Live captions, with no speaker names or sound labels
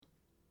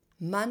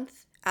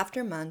Month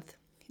after month,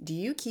 do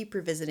you keep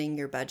revisiting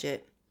your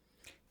budget,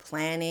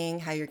 planning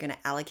how you're going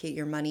to allocate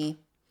your money,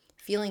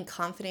 feeling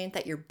confident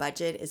that your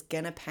budget is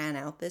going to pan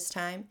out this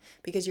time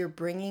because you're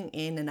bringing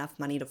in enough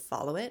money to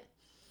follow it?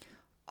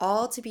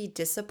 All to be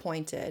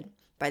disappointed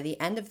by the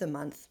end of the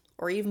month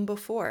or even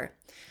before,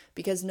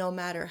 because no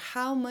matter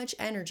how much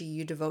energy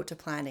you devote to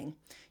planning,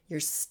 you're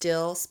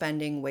still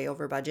spending way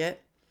over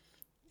budget.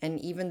 And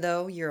even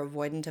though you're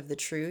avoidant of the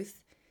truth,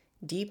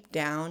 deep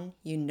down,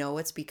 you know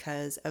it's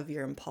because of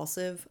your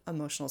impulsive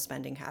emotional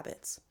spending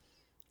habits.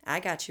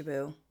 I got you,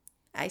 boo.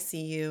 I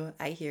see you,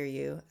 I hear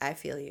you, I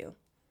feel you.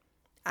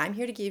 I'm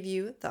here to give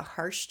you the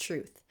harsh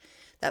truth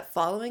that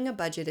following a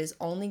budget is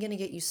only going to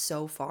get you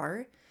so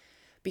far,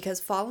 because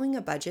following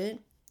a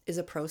budget is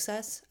a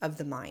process of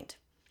the mind.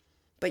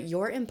 But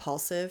your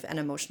impulsive and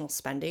emotional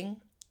spending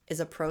is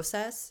a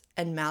process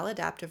and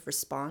maladaptive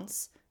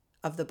response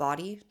of the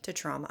body to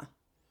trauma.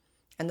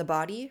 And the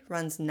body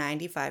runs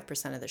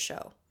 95% of the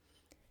show.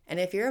 And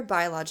if you're a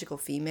biological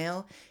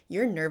female,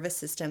 your nervous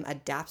system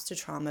adapts to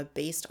trauma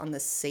based on the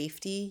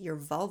safety your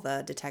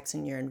vulva detects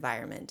in your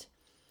environment.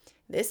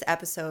 This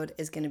episode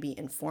is going to be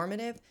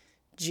informative,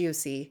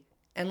 juicy,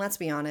 and let's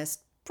be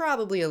honest,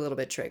 probably a little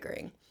bit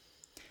triggering.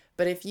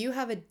 But if you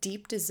have a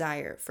deep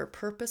desire for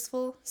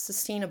purposeful,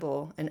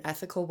 sustainable, and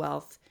ethical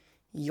wealth,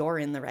 you're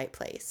in the right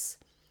place.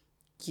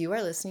 You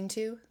are listening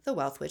to the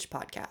Wealth Witch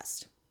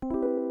Podcast.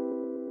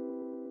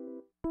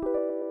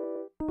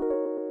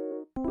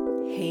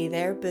 Hey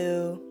there,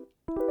 boo.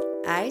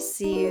 I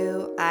see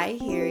you, I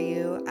hear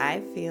you,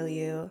 I feel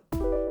you.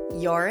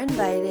 You're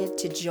invited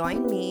to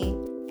join me,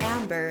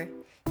 Amber,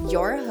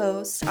 your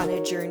host, on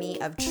a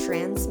journey of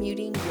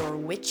transmuting your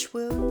witch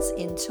wounds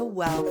into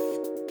wealth.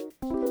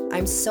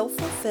 I'm so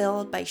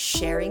fulfilled by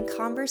sharing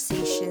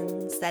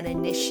conversations that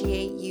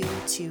initiate you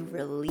to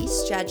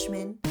release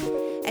judgment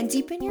and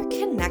deepen your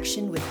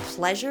connection with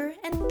pleasure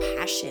and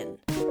passion.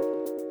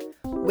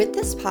 With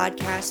this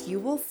podcast, you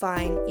will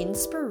find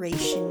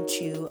inspiration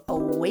to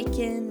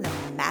awaken the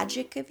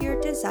magic of your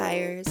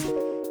desires,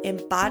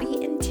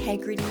 embody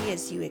integrity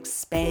as you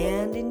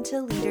expand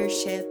into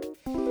leadership,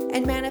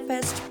 and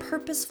manifest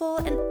purposeful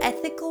and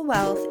ethical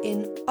wealth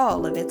in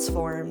all of its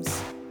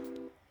forms.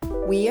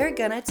 We are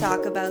going to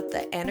talk about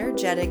the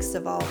energetics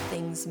of all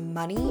things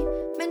money,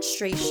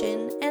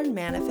 menstruation, and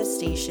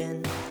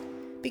manifestation,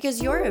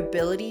 because your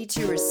ability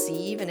to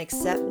receive and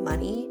accept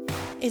money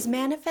is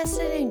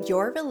manifested in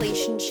your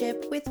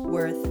relationship with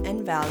worth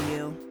and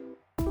value.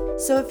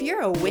 So if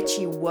you're a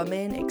witchy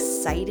woman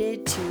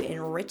excited to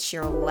enrich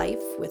your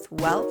life with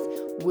wealth,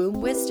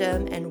 womb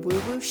wisdom, and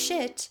woo-woo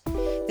shit,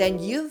 then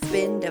you've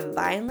been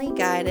divinely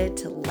guided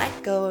to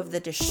let go of the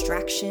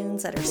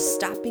distractions that are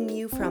stopping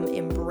you from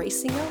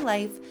embracing a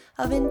life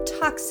of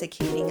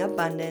intoxicating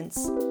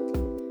abundance.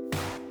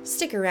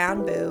 Stick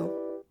around, boo.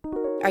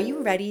 Are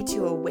you ready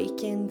to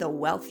awaken the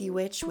wealthy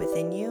witch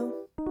within you?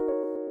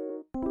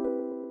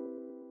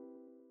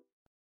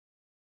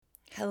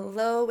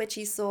 Hello,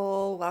 witchy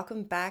soul.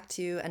 Welcome back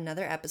to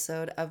another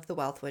episode of the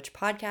Wealth Witch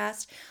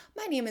Podcast.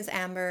 My name is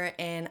Amber,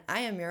 and I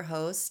am your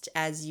host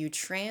as you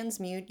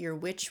transmute your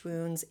witch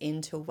wounds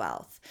into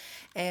wealth.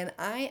 And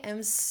I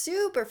am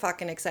super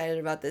fucking excited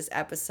about this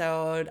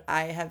episode.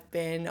 I have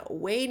been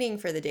waiting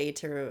for the day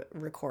to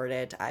record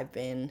it. I've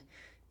been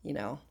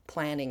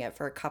planning it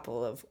for a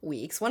couple of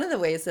weeks. One of the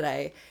ways that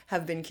I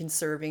have been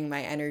conserving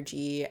my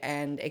energy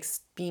and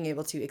being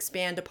able to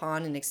expand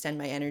upon and extend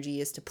my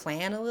energy is to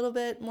plan a little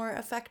bit more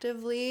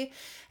effectively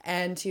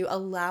and to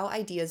allow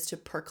ideas to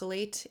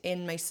percolate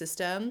in my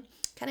system,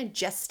 kind of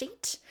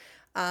gestate,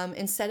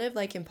 instead of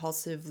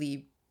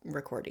impulsively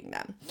recording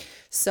them.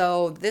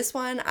 So this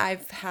one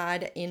I've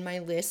had in my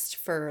list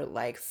for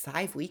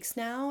 5 weeks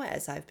now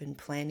as I've been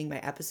planning my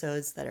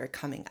episodes that are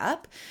coming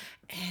up,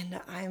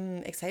 and I'm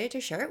excited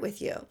to share it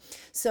with you.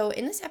 So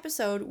in this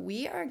episode,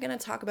 we are going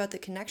to talk about the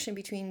connection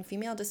between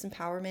female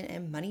disempowerment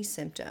and money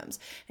symptoms.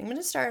 I'm going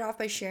to start off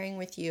by sharing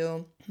with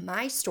you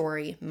my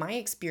story, my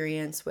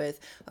experience with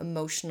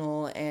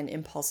emotional and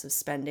impulsive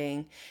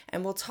spending,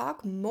 and we'll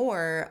talk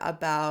more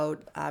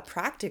about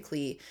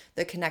practically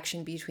the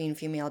connection between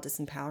female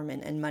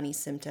disempowerment and money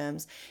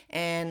symptoms.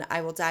 And I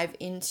will dive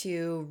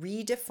into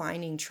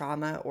redefining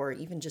trauma, or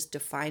even just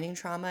defining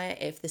trauma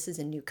if this is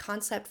a new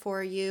concept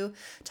for you.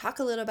 Talk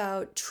a little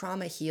about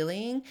trauma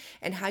healing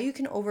and how you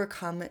can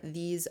overcome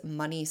these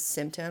money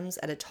symptoms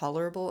at a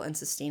tolerable and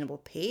sustainable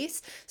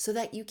pace so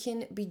that you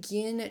can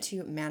begin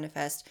to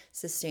manifest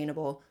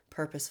sustainable,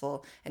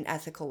 purposeful, and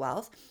ethical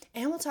wealth.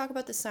 And we'll talk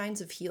about the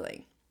signs of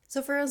healing.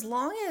 So for as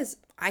long as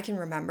I can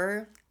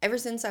remember, ever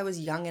since I was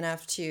young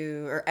enough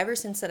ever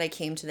since that I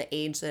came to the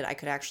age that I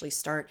could actually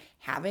start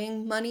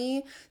having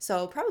money,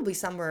 so probably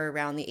somewhere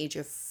around the age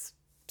of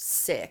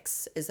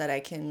 6 is that I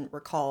can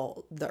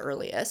recall the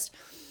earliest.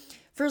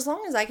 For as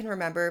long as I can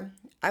remember,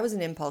 I was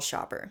an impulse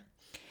shopper.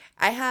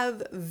 I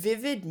have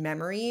vivid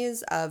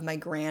memories of my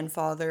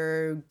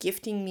grandfather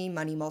gifting me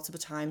money multiple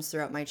times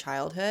throughout my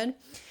childhood,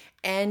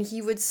 and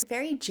he would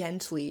very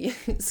gently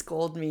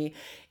scold me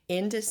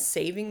into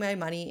saving my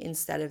money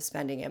instead of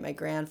spending it. My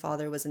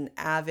grandfather was an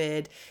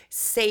avid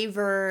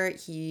saver.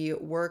 He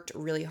worked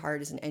really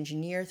hard as an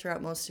engineer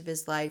throughout most of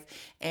his life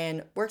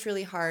and worked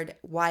really hard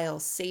while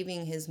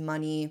saving his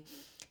money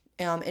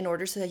in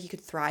order so that he could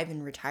thrive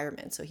in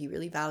retirement. So he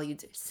really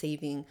valued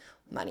saving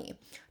money.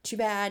 Too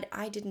bad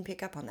I didn't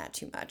pick up on that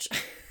too much.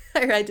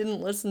 I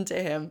didn't listen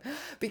to him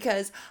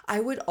because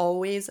I would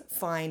always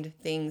find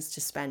things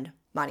to spend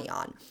money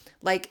on.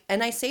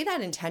 And I say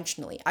that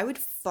intentionally. I would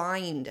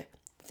find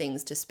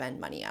things to spend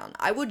money on.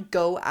 I would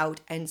go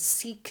out and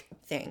seek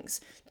things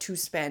to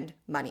spend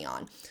money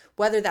on,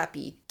 whether that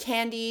be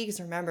candy, because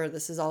remember,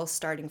 this is all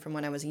starting from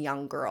when I was a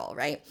young girl,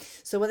 right?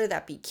 So whether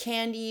that be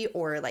candy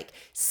or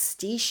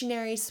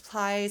stationery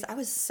supplies,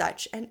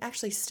 and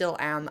actually still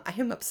am, I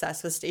am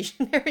obsessed with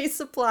stationery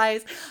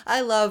supplies.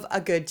 I love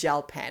a good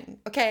gel pen.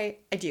 Okay,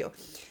 I do.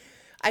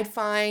 I'd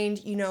find,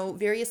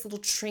 various little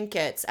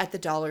trinkets at the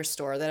dollar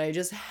store that I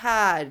just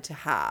had to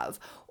have,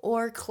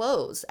 or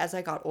clothes as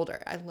I got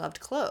older. I loved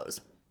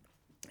clothes.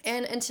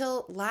 And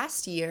until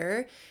last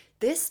year,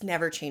 this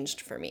never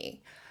changed for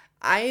me.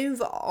 I've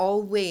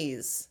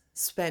always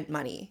spent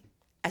money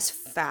as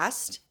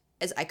fast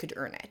as I could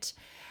earn it.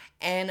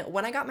 And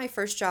when I got my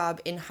first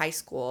job in high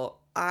school,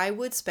 I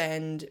would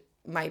spend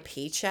my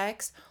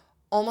paychecks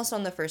almost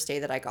on the first day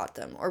that I got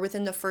them, or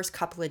within the first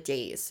couple of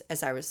days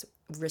as I was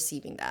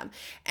receiving them.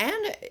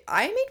 And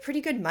I made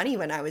pretty good money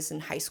when I was in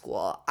high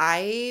school.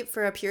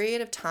 For a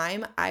period of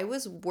time, I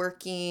was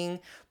working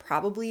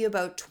probably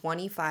about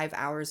 25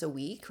 hours a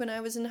week when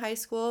I was in high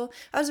school.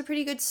 I was a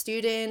pretty good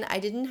student. I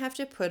didn't have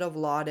to put a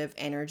lot of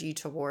energy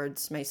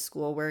towards my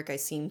schoolwork. I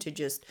seemed to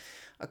just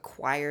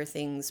acquire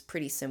things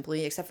pretty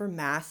simply, except for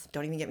math.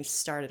 Don't even get me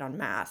started on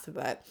math,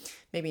 but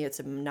maybe it's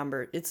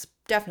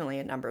definitely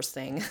a numbers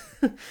thing.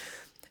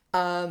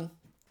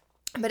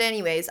 But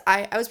anyways,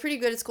 I was pretty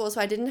good at school,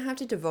 so I didn't have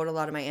to devote a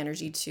lot of my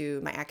energy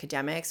to my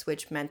academics,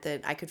 which meant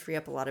that I could free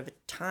up a lot of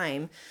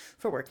time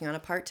for working on a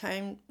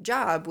part-time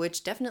job,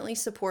 which definitely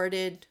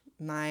supported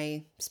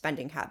my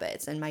spending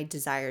habits and my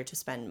desire to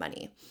spend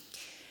money.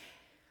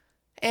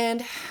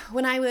 And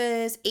when I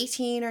was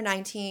 18 or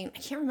 19, I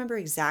can't remember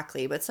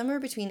exactly, but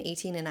somewhere between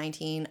 18 and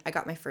 19, I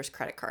got my first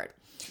credit card.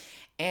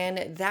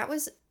 And that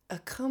was a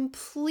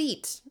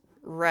complete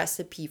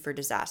recipe for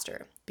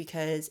disaster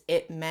because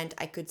it meant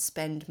I could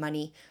spend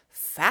money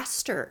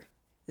faster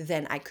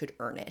than I could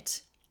earn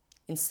it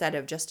instead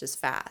of just as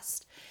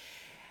fast.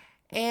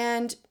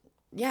 And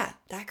yeah,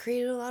 that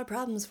created a lot of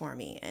problems for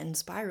me and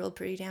spiraled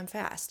pretty damn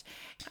fast.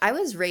 I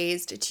was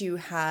raised to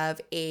have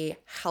a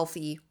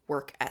healthy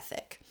work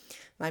ethic.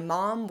 My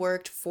mom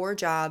worked 4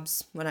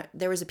 jobs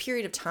there was a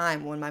period of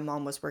time when my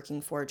mom was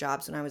working 4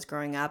 jobs when I was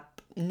growing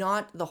up.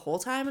 Not the whole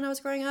time when I was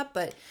growing up,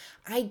 but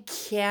I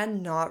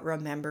cannot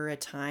remember a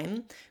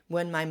time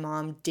when my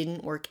mom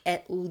didn't work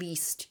at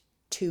least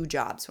 2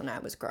 jobs when I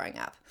was growing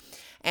up.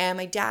 And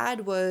my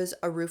dad was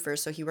a roofer,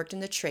 so he worked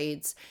in the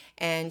trades,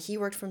 and he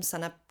worked from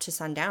sun up to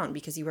sundown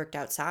because he worked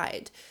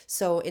outside.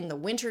 So in the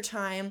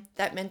wintertime,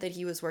 that meant that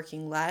he was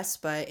working less,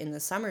 but in the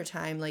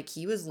summertime,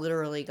 he was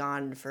literally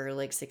gone for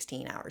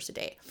 16 hours a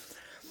day.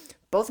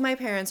 Both my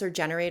parents are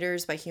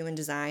generators by human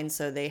design,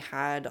 so they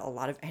had a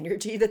lot of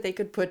energy that they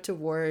could put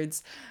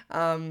towards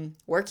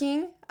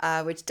working,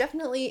 which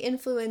definitely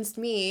influenced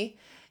me.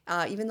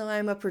 Even though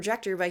I'm a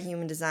projector by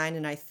human design,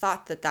 and I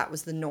thought that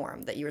was the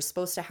norm, that you were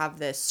supposed to have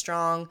this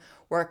strong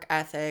work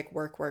ethic,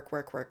 work.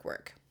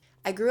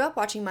 I grew up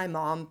watching my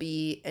mom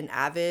be an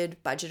avid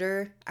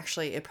budgeter.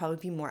 Actually, it'd probably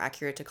be more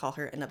accurate to call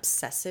her an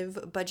obsessive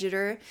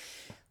budgeter,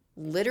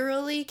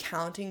 literally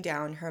counting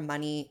down her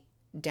money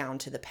down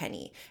to the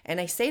penny. And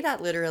I say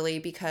that literally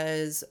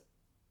because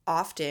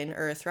often,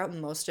 or throughout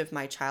most of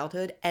my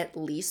childhood, at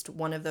least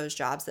one of those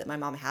jobs that my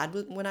mom had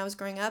when I was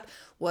growing up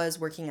was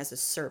working as a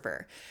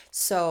server.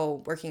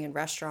 So working in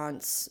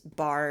restaurants,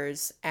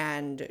 bars,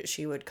 and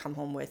she would come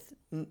home with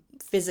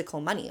physical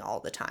money all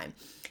the time.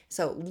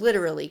 So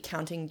literally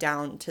counting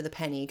down to the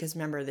penny, because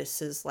remember,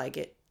 this is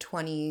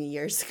 20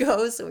 years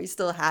ago, so we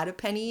still had a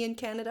penny in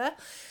Canada.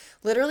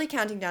 Literally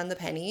counting down the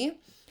penny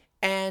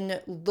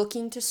and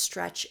looking to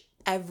stretch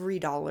every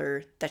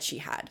dollar that she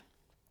had.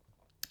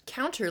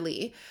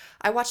 Counterly,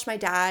 I watched my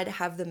dad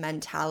have the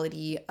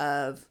mentality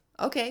of,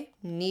 okay,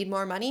 need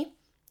more money?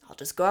 I'll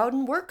just go out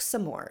and work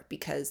some more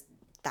because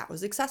that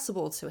was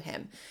accessible to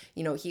him.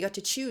 He got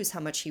to choose how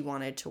much he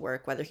wanted to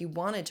work, whether he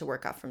wanted to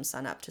work up from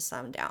sun up to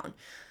sundown.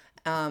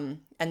 And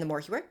the more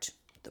he worked,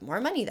 the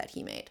more money that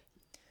he made.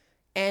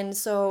 And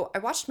so I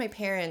watched my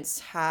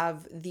parents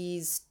have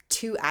these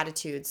 2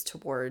 attitudes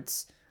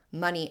towards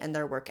money and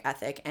their work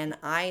ethic, and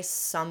I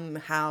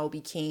somehow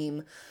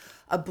became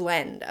a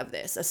blend of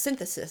this, a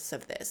synthesis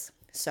of this.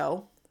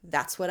 So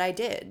that's what I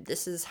did.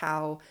 This is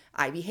how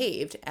I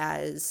behaved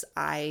as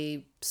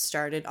I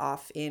started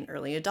off in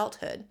early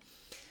adulthood.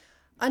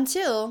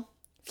 Until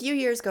a few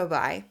years go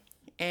by,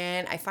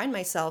 and I find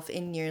myself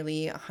in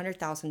nearly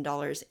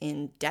 $100,000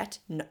 in debt,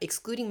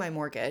 excluding my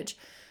mortgage,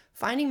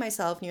 finding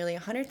myself nearly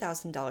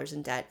 $100,000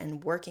 in debt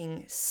and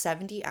working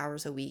 70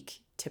 hours a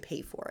week to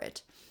pay for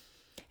it.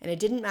 and it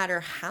didn't matter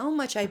how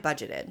much I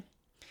budgeted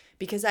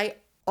because I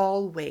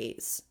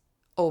always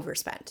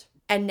overspent.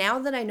 And now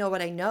that I know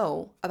what I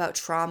know about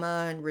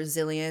trauma and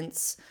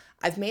resilience,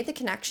 I've made the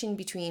connection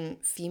between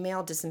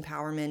female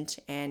disempowerment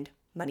and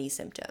money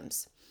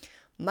symptoms.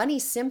 Money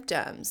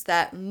symptoms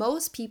that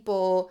most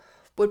people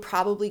would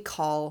probably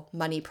call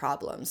money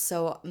problems.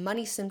 So,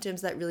 money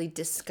symptoms that really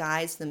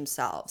disguise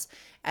themselves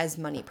as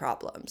money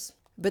problems.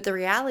 But the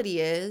reality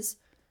is,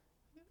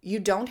 you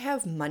don't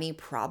have money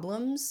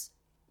problems,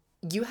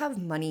 you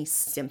have money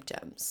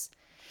symptoms.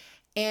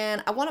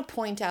 And I want to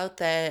point out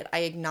that I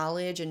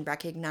acknowledge and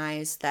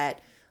recognize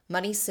that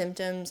money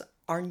symptoms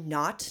are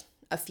not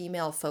a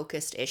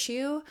female-focused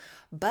issue,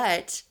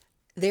 but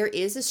there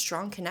is a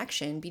strong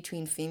connection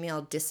between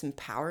female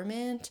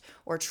disempowerment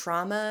or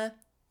trauma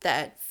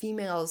that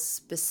females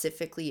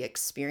specifically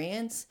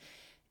experience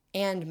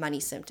and money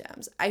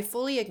symptoms. I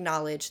fully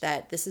acknowledge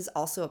that this is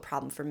also a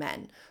problem for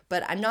men,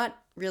 but I'm not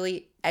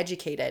really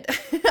educated.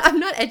 I'm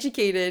not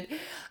educated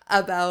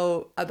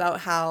about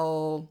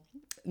how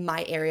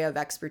my area of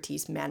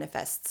expertise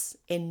manifests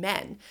in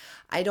men.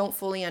 I don't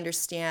fully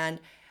understand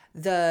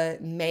the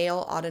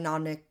male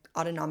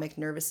autonomic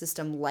nervous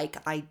system like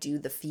I do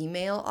the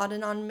female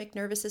autonomic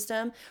nervous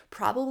system,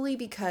 probably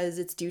because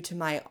it's due to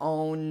my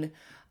own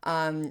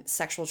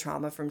sexual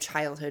trauma from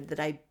childhood that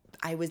I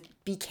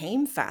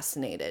became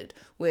fascinated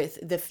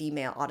with the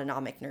female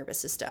autonomic nervous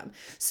system.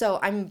 So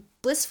I'm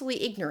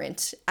blissfully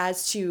ignorant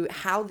as to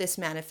how this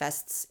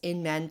manifests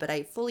in men, but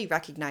I fully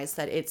recognize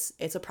that it's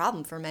a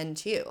problem for men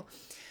too.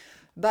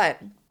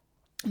 But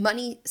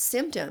money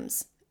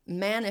symptoms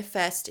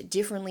manifest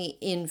differently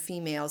in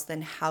females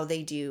than how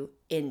they do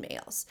in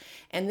males.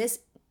 And this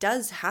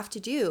does have to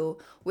do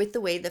with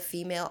the way the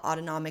female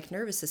autonomic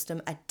nervous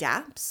system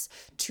adapts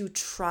to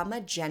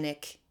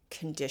traumagenic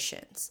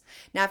conditions.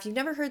 Now, if you've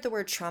never heard the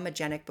word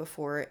traumagenic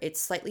before, it's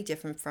slightly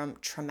different from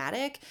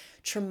traumatic.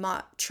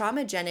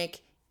 Traumagenic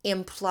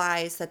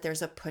implies that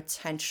there's a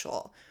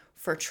potential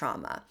for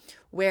trauma,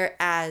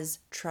 whereas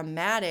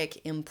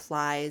traumatic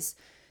implies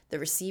the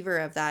receiver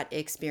of that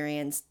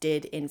experience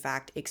did in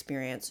fact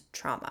experience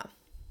trauma.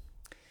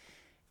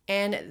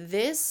 And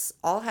this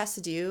all has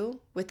to do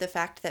with the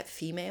fact that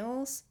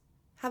females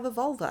have a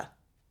vulva.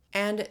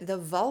 And the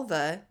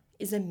vulva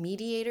is a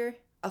mediator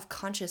of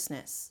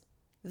consciousness.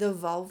 The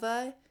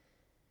vulva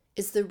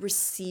is the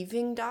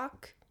receiving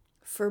dock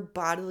for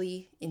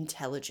bodily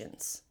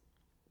intelligence.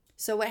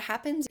 So what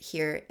happens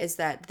here is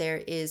that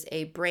there is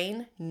a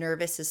brain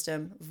nervous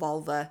system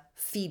vulva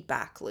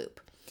feedback loop.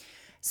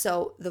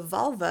 So the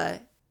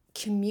vulva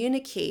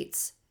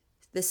communicates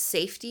the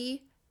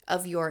safety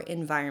of your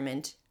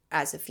environment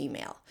as a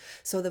female.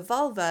 So the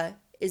vulva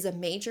is a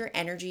major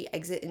energy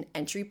exit and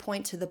entry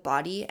point to the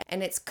body,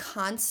 and it's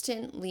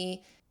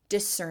constantly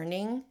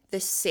discerning the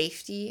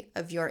safety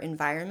of your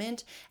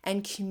environment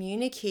and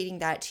communicating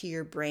that to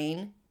your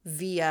brain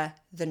via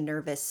the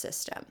nervous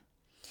system.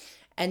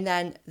 And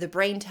then the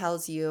brain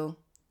tells you,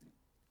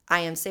 I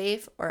am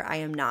safe or I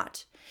am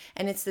not.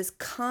 And it's this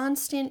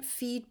constant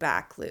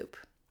feedback loop,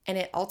 and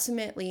it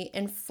ultimately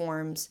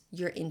informs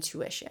your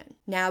intuition.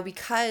 Now,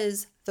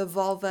 because the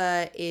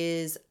vulva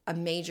is a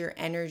major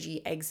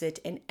energy exit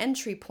and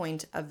entry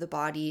point of the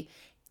body,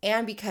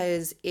 and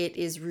because it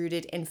is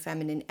rooted in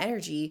feminine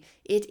energy,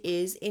 it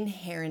is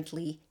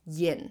inherently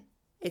yin.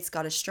 It's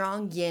got a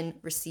strong yin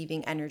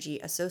receiving energy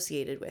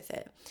associated with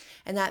it.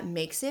 And that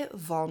makes it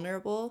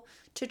vulnerable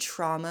to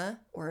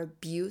trauma or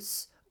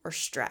abuse or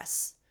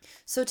stress.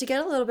 So to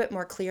get a little bit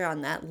more clear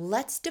on that,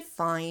 let's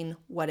define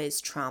what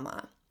is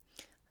trauma.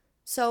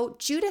 So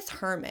Judith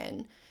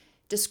Herman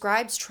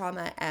describes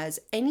trauma as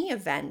any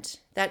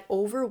event that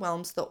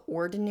overwhelms the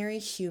ordinary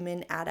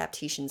human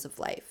adaptations of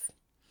life.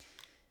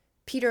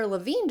 Peter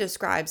Levine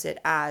describes it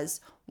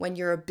as when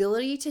your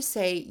ability to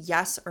say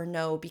yes or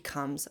no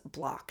becomes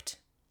blocked.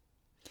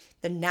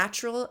 The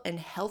natural and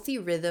healthy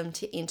rhythm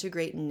to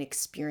integrate an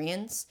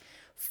experience,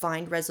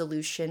 find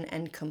resolution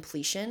and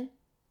completion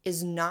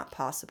is not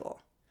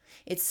possible.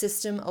 It's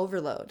system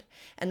overload.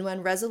 And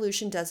when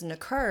resolution doesn't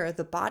occur,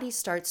 the body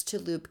starts to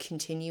loop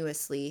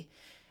continuously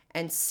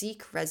and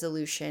seek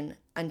resolution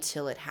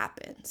until it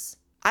happens.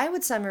 I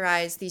would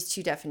summarize these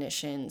two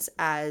definitions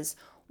as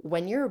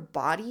when your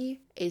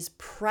body is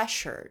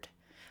pressured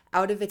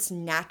out of its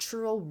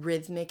natural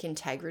rhythmic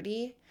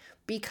integrity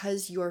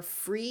because your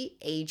free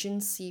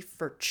agency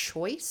for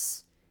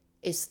choice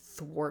is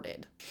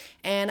thwarted.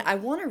 And I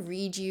want to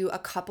read you a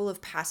couple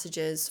of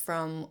passages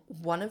from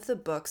one of the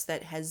books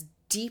that has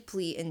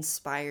deeply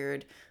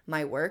inspired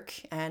my work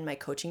and my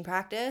coaching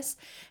practice.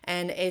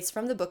 And it's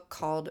from the book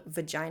called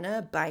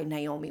Vagina by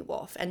Naomi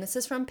Wolf. And this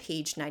is from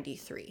page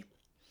 93.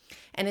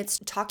 And it's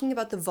talking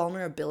about the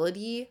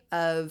vulnerability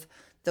of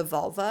the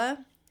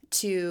vulva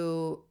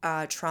to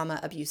trauma,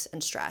 abuse,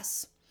 and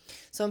stress.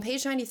 So on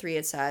page 93,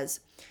 it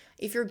says,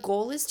 if your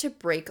goal is to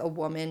break a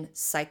woman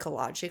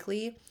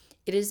psychologically,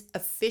 It is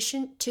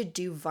efficient to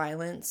do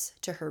violence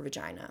to her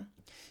vagina.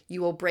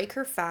 You will break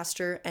her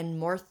faster and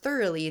more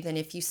thoroughly than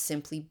if you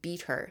simply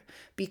beat her,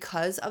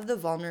 because of the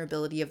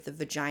vulnerability of the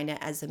vagina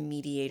as a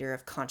mediator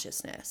of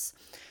consciousness.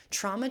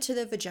 Trauma to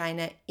the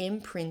vagina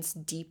imprints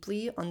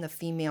deeply on the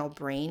female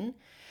brain,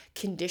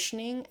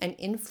 conditioning and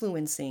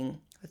influencing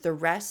the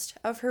rest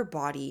of her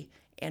body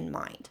and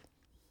mind.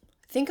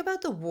 Think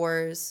about the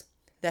wars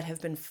that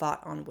have been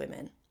fought on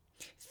women.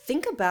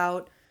 Think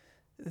about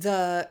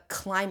the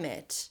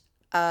climate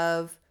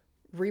of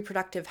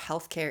reproductive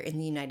health care in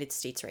the United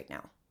States right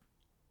now,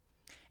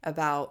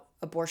 about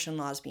abortion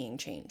laws being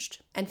changed.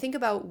 And think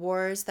about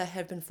wars that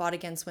have been fought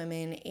against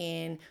women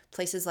in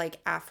places like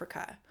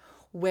Africa,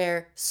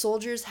 where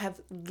soldiers have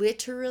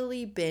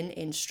literally been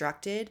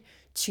instructed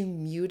to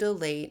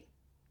mutilate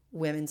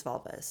women's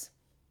vulvas.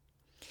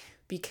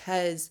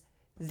 Because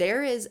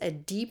there is a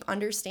deep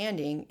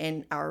understanding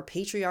in our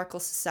patriarchal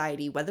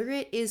society, whether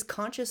it is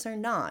conscious or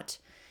not,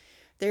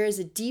 there is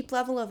a deep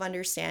level of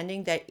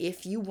understanding that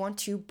if you want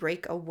to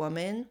break a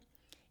woman,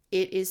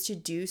 it is to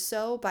do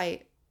so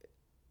by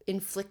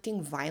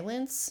inflicting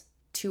violence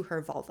to her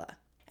vulva.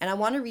 And I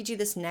want to read you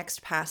this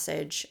next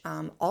passage,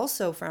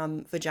 also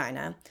from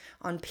Vagina,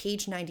 on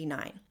page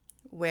 99,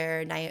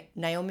 where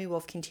Naomi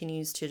Wolf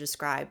continues to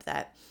describe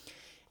that,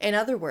 in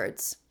other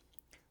words,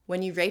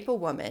 when you rape a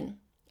woman,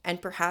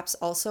 and perhaps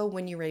also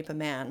when you rape a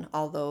man,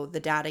 although the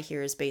data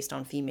here is based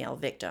on female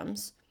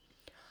victims,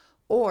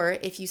 or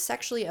if you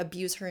sexually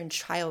abuse her in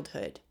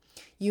childhood,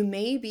 you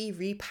may be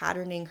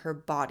repatterning her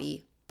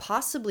body,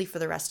 possibly for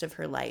the rest of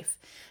her life,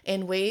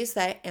 in ways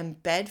that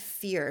embed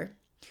fear,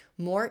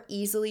 more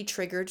easily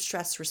triggered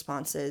stress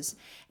responses,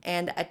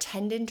 and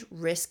attendant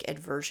risk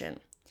aversion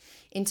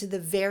into the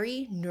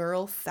very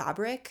neural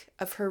fabric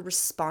of her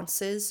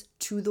responses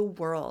to the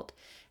world.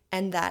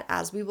 And that,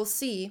 as we will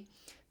see,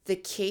 the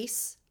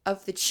case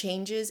of the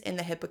changes in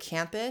the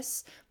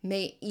hippocampus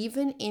may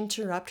even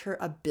interrupt her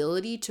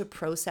ability to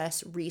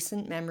process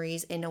recent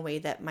memories in a way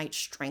that might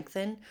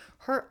strengthen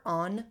her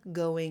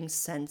ongoing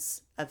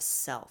sense of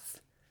self.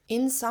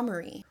 In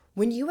summary,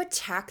 when you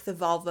attack the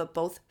vulva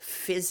both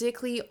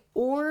physically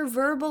or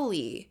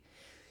verbally,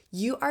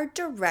 you are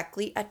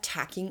directly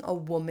attacking a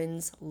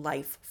woman's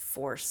life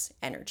force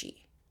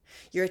energy.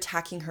 You're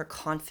attacking her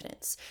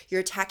confidence. You're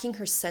attacking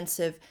her sense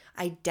of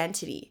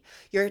identity.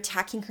 You're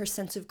attacking her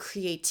sense of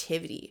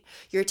creativity.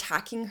 You're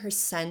attacking her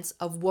sense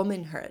of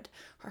womanhood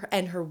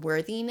and her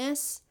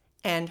worthiness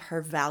and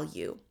her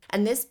value.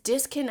 And this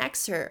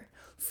disconnects her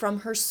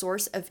from her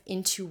source of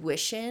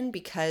intuition,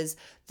 because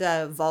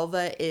the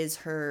vulva is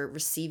her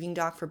receiving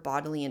dock for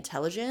bodily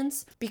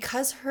intelligence,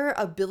 because her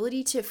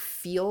ability to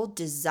feel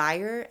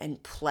desire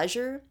and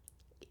pleasure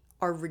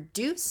are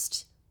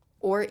reduced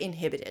or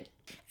inhibited.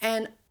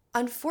 And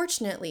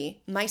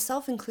unfortunately,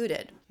 myself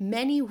included,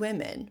 many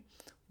women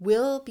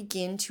will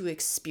begin to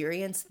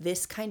experience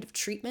this kind of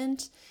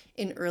treatment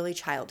in early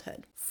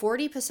childhood.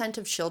 40%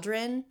 of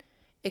children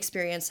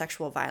experience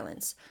sexual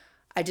violence.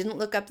 I didn't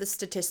look up the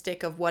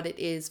statistic of what it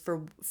is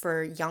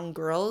for young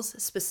girls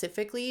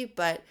specifically,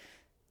 but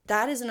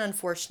that is an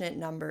unfortunate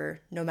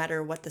number no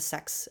matter what the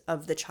sex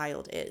of the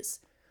child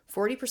is.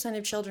 40%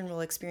 of children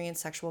will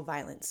experience sexual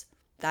violence.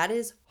 That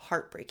is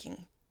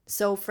heartbreaking.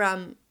 So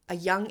from a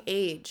young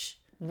age,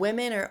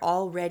 women are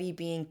already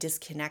being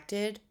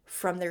disconnected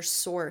from their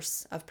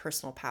source of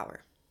personal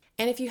power.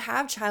 And if you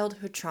have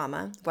childhood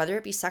trauma, whether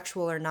it be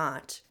sexual or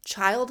not,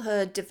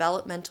 childhood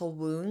developmental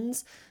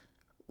wounds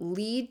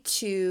lead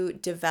to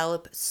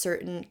develop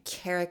certain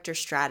character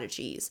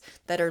strategies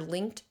that are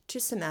linked to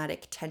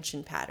somatic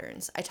tension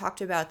patterns. I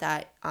talked about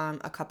that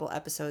a couple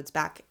episodes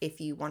back if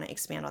you want to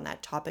expand on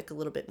that topic a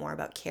little bit more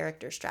about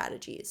character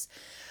strategies.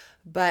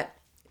 But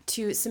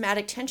to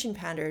somatic tension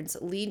patterns,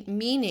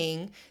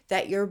 meaning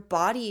that your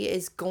body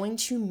is going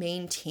to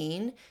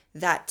maintain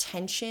that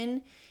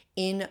tension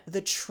in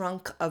the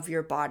trunk of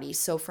your body.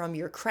 So from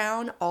your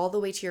crown all the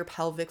way to your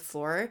pelvic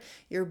floor,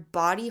 your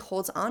body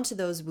holds onto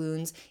those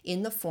wounds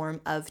in the form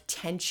of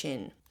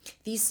tension.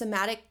 These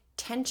somatic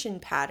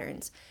tension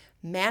patterns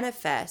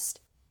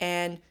manifest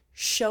and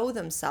show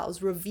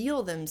themselves,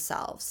 reveal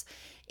themselves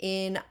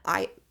in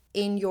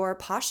your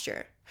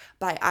posture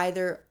by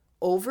either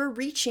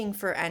overreaching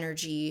for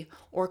energy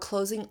or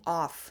closing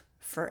off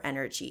for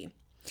energy.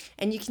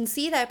 And you can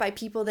see that by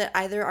people that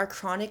either are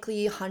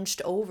chronically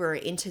hunched over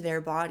into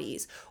their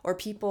bodies, or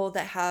people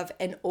that have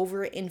an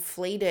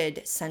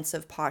overinflated sense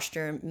of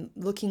posture,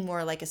 looking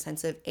more like a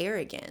sense of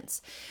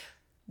arrogance.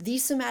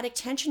 These somatic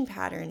tension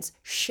patterns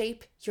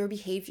shape your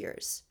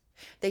behaviors.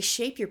 They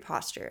shape your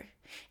posture,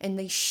 and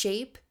they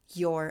shape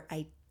your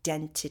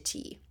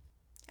identity.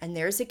 And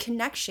there's a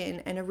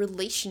connection and a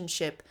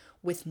relationship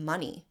with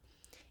money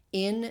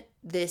in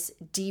this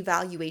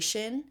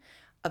devaluation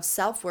of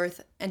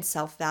self-worth and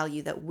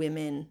self-value that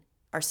women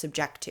are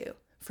subject to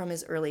from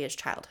as early as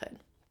childhood.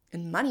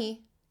 And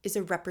money is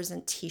a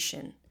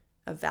representation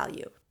of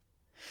value.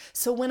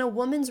 So when a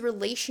woman's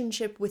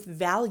relationship with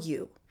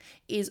value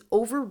is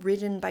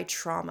overridden by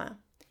trauma,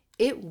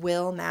 it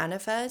will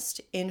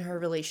manifest in her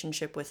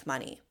relationship with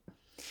money.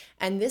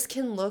 And this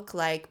can look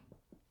like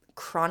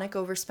chronic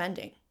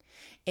overspending,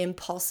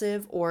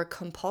 impulsive or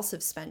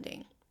compulsive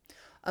spending,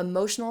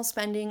 emotional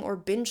spending or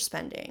binge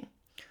spending,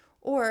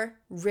 or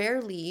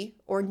rarely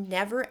or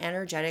never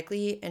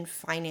energetically and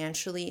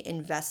financially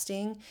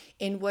investing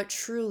in what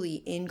truly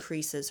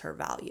increases her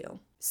value.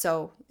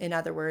 So, in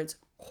other words,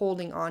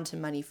 holding on to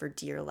money for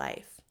dear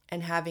life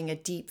and having a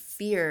deep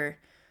fear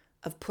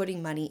of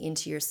putting money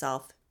into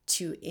yourself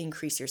to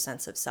increase your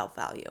sense of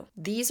self-value.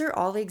 These are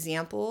all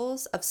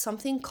examples of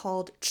something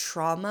called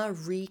trauma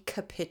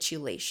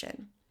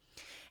recapitulation.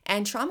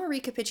 And trauma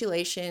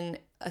recapitulation,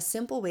 a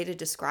simple way to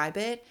describe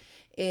it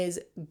is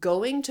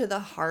going to the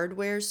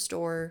hardware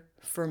store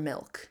for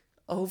milk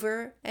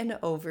over and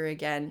over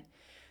again,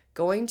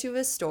 going to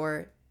a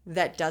store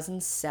that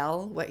doesn't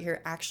sell what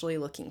you're actually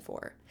looking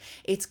for.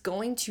 It's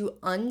going to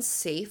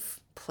unsafe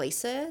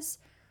places,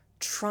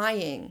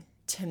 trying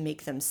to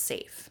make them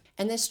safe.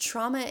 And this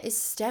trauma is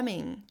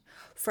stemming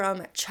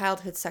from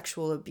childhood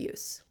sexual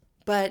abuse,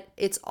 but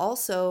it's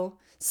also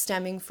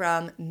stemming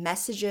from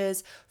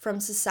messages from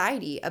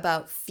society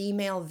about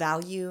female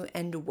value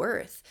and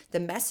worth, the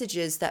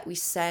messages that we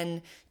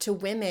send to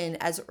women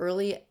as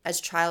early as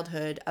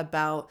childhood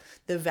about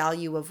the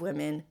value of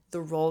women,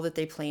 the role that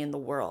they play in the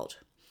world.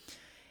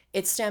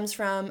 It stems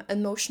from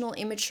emotional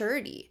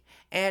immaturity.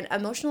 And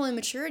emotional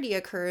immaturity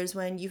occurs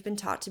when you've been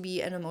taught to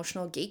be an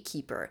emotional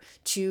gatekeeper,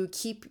 to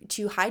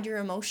hide your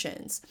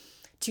emotions,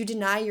 to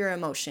deny your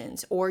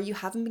emotions, or you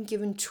haven't been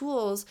given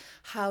tools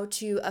how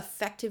to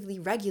effectively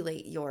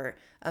regulate your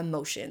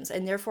emotions,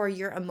 and therefore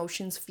your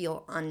emotions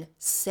feel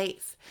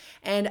unsafe.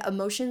 And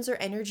emotions are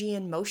energy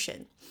in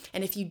motion.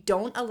 And if you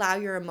don't allow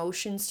your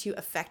emotions to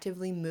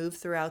effectively move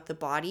throughout the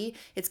body,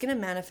 it's going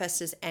to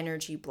manifest as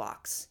energy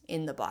blocks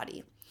in the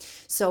body.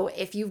 So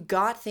if you've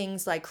got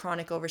things like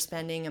chronic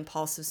overspending,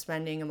 impulsive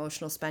spending,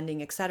 emotional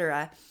spending,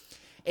 etc.,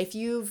 if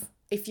you're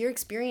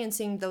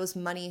experiencing those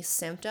money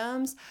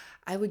symptoms,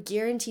 I would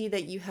guarantee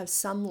that you have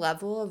some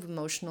level of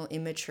emotional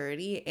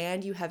immaturity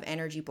and you have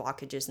energy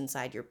blockages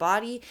inside your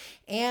body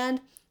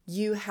and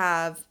you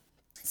have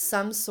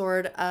some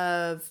sort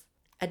of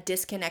a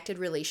disconnected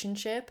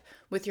relationship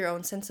with your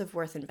own sense of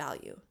worth and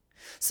value.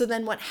 So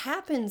then what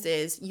happens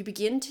is you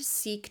begin to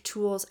seek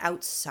tools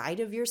outside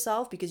of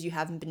yourself because you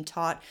haven't been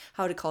taught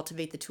how to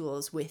cultivate the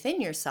tools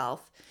within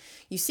yourself.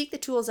 You seek the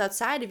tools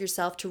outside of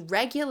yourself to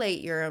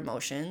regulate your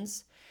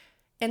emotions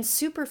and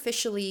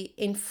superficially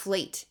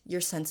inflate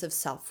your sense of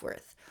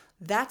self-worth.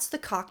 That's the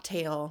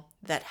cocktail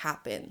that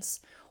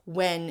happens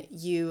when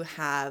you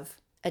have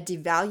a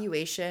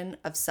devaluation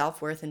of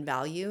self-worth and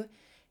value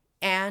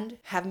and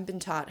haven't been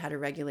taught how to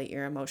regulate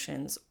your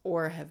emotions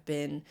or have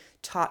been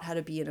taught how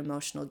to be an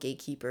emotional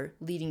gatekeeper,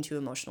 leading to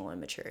emotional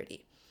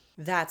immaturity.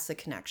 That's the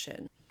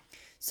connection.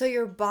 So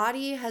your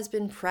body has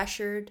been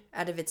pressured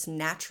out of its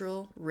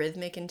natural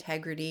rhythmic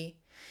integrity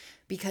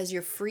because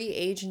your free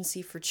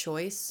agency for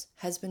choice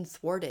has been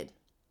thwarted.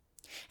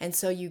 And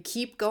so you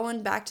keep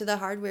going back to the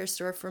hardware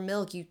store for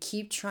milk. You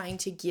keep trying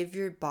to give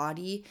your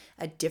body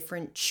a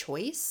different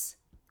choice,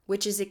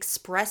 which is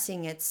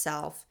expressing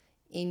itself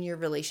in your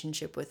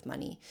relationship with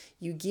money.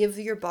 You give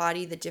your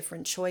body the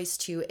different choice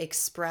to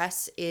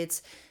express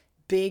its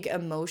big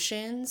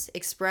emotions,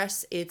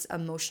 express its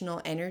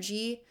emotional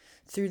energy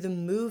through the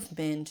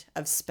movement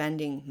of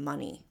spending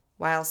money,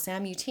 while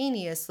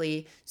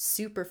simultaneously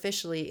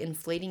superficially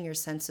inflating your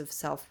sense of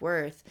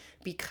self-worth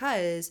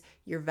because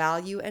your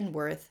value and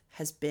worth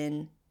has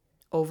been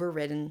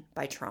overridden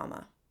by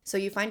trauma. So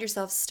you find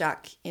yourself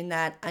stuck in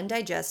that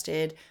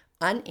undigested,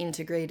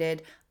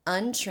 unintegrated,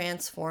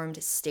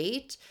 untransformed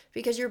state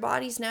because your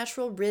body's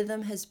natural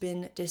rhythm has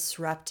been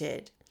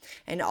disrupted.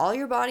 And all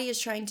your body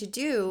is trying to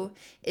do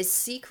is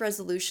seek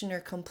resolution or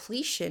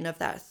completion of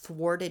that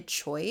thwarted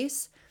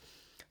choice.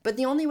 But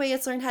the only way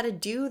it's learned how to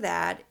do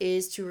that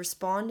is to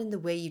respond in the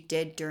way you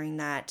did during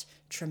that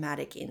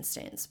traumatic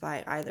instance,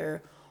 by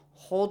either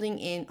holding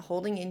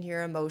in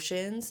your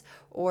emotions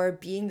or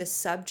being the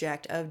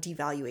subject of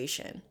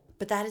devaluation.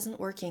 But that isn't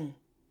working.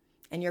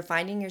 And you're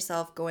finding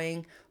yourself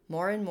going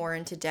more and more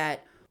into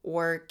debt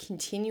or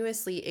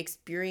continuously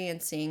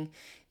experiencing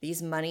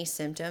these money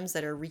symptoms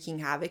that are wreaking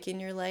havoc in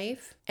your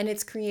life. And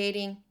it's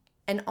creating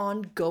an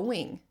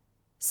ongoing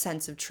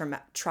sense of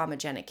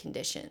traumagenic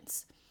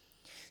conditions.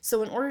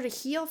 So in order to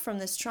heal from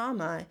this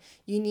trauma,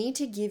 you need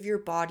to give your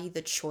body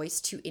the choice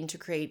to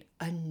integrate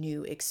a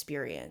new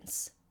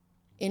experience.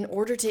 In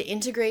order to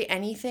integrate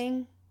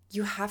anything,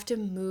 you have to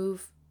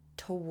move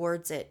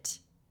towards it.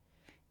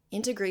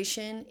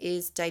 Integration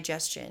is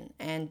digestion,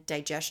 and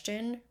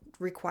digestion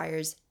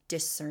requires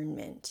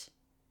discernment,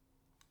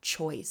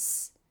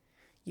 choice.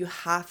 You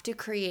have to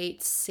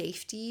create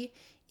safety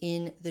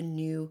in the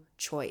new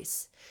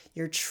choice.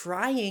 You're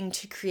trying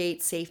to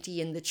create safety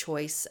in the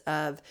choice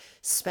of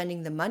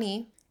spending the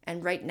money.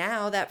 And right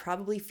now that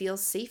probably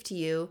feels safe to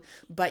you,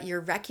 but you're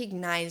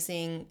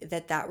recognizing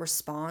that that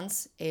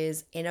response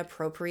is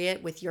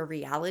inappropriate with your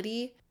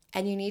reality.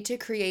 And you need to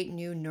create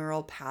new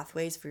neural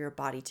pathways for your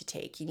body to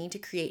take. You need to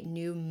create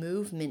new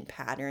movement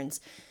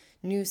patterns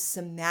new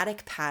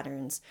somatic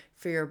patterns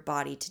for your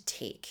body to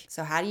take.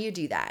 So how do you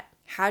do that?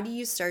 How do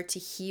you start to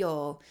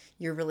heal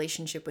your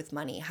relationship with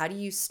money? How do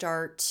you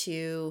start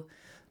to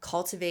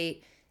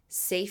cultivate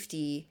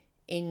safety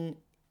in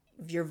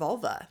your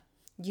vulva?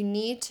 You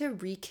need to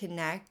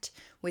reconnect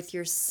with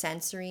your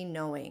sensory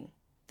knowing.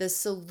 The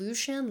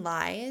solution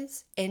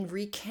lies in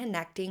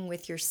reconnecting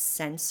with your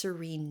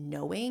sensory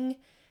knowing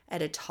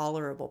at a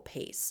tolerable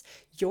pace.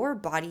 Your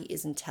body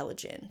is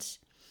intelligent.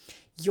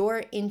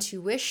 Your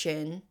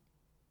intuition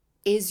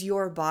is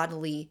your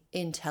bodily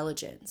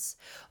intelligence.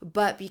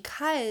 But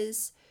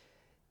because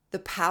the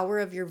power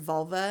of your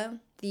vulva,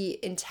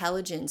 the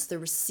intelligence, the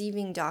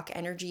receiving dock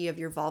energy of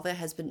your vulva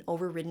has been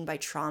overridden by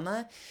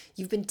trauma,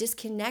 you've been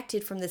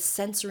disconnected from the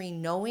sensory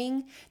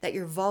knowing that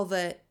your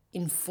vulva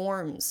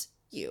informs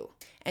you.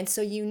 And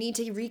so you need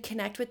to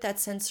reconnect with that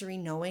sensory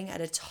knowing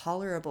at a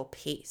tolerable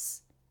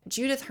pace.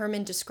 Judith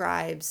Herman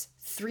describes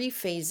 3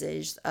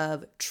 phases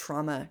of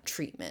trauma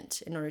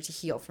treatment in order to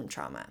heal from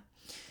trauma.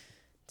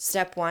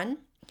 Step 1,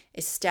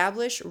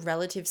 establish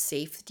relative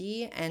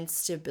safety and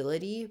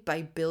stability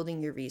by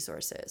building your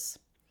resources.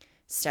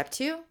 Step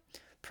 2,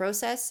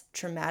 process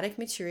traumatic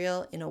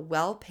material in a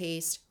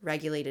well-paced,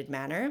 regulated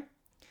manner.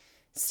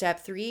 Step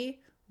 3,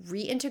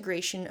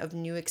 reintegration of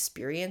new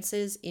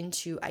experiences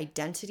into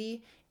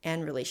identity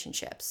and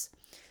relationships.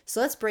 So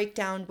let's break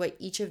down what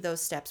each of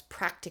those steps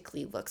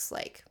practically looks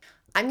like.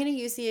 I'm going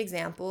to use the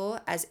example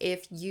as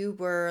if you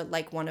were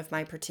like one of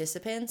my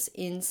participants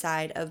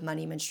inside of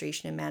Money,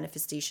 Menstruation, and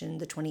Manifestation,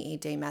 the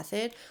 28-day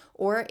method,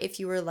 or if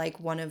you were like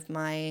one of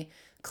my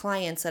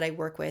clients that I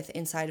work with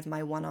inside of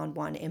my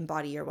one-on-one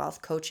Embody Your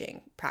Wealth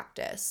coaching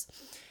practice.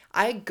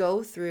 I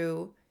go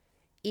through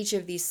each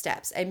of these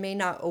steps. I may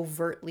not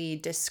overtly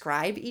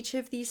describe each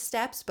of these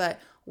steps,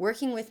 but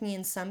working with me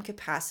in some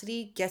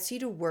capacity gets you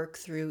to work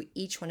through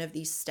each one of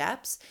these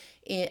steps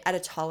at a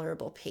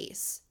tolerable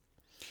pace.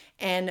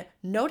 And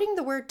noting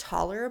the word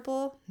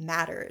tolerable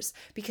matters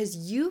because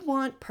you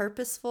want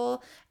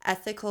purposeful,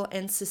 ethical,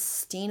 and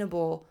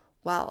sustainable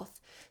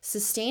wealth.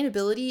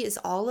 Sustainability is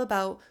all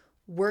about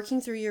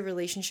working through your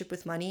relationship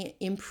with money,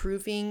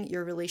 improving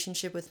your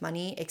relationship with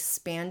money,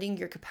 expanding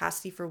your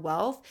capacity for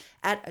wealth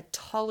at a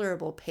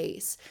tolerable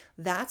pace.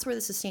 That's where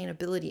the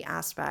sustainability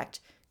aspect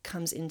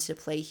comes into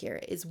play here,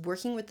 is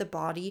working with the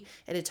body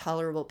at a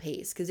tolerable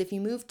pace. Because if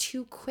you move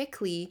too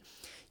quickly,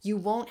 you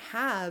won't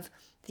have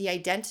the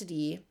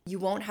identity, you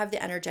won't have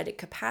the energetic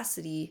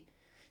capacity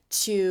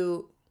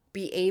to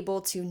be able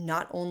to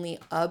not only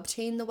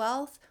obtain the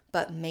wealth,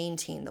 but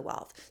maintain the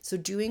wealth. So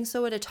doing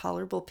so at a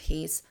tolerable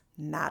pace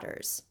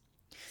matters.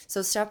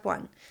 So step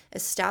 1,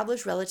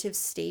 establish relative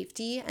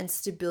safety and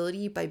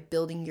stability by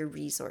building your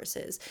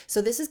resources.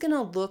 So this is going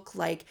to look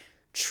like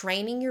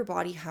training your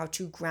body how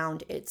to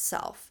ground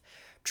itself,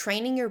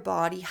 training your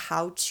body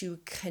how to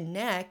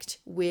connect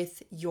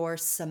with your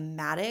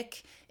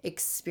somatic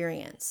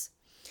experience.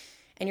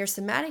 And your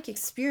somatic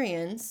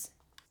experience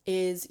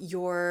is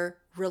your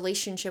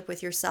relationship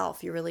with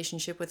yourself, your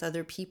relationship with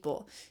other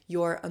people,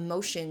 your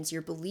emotions,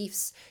 your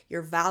beliefs,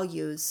 your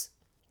values,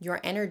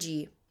 your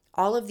energy.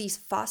 All of these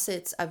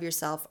facets of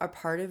yourself are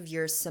part of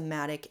your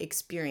somatic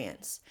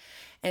experience.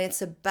 And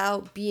it's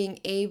about being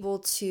able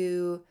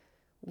to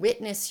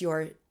witness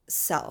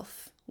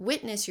yourself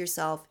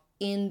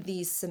in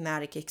these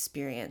somatic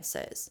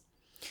experiences.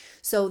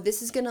 So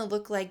this is going to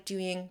look like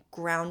doing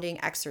grounding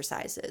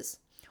exercises.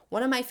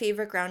 One of my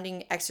favorite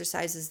grounding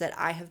exercises that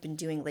I have been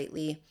doing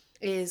lately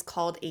is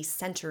called a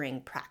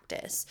centering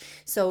practice.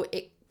 So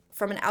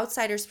from an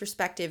outsider's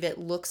perspective, it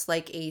looks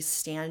like a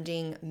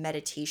standing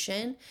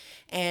meditation.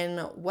 And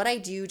what I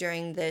do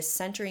during this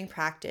centering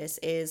practice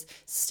is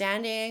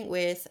standing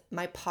with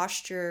my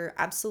posture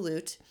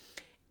absolute,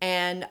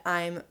 and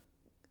I'm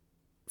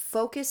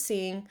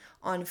focusing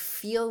on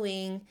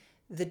feeling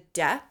the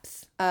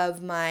depth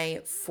of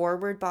my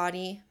forward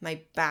body,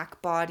 my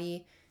back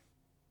body,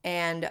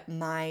 and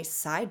my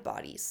side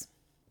bodies,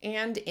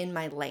 and in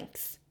my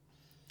length.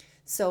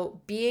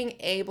 So being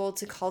able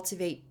to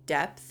cultivate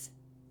depth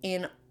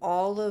in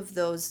all of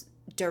those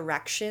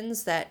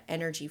directions that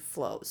energy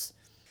flows.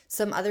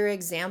 Some other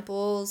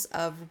examples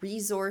of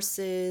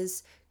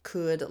resources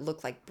could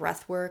look like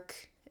breath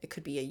work. It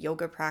could be a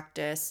yoga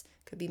practice,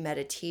 it could be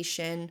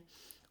meditation.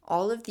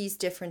 All of these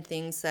different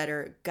things that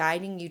are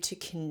guiding you to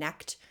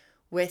connect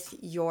with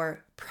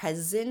your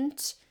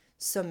present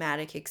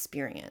somatic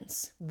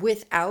experience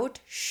without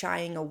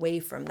shying away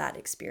from that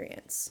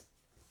experience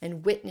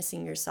and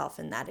witnessing yourself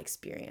in that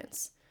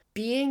experience.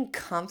 Being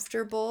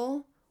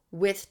comfortable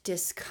with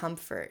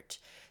discomfort,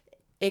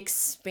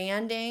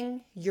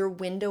 expanding your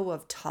window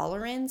of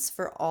tolerance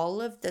for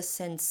all of the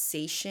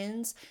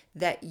sensations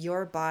that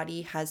your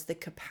body has the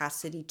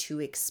capacity to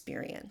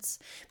experience.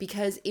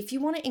 Because if you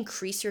want to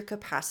increase your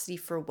capacity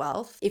for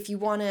wealth, if you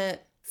want to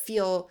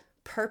feel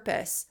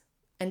purpose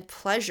and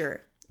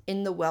pleasure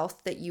in the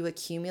wealth that you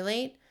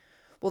accumulate,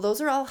 well,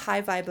 those are all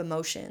high vibe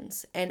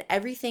emotions, and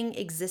everything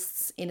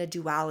exists in a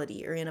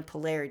duality or in a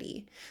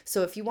polarity.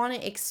 So if you want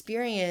to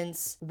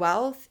experience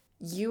wealth,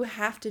 you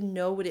have to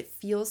know what it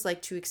feels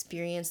like to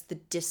experience the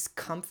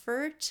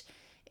discomfort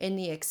in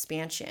the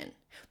expansion.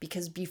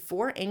 Because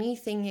before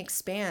anything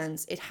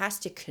expands, it has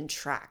to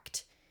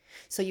contract.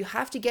 So you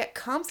have to get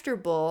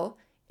comfortable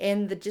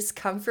in the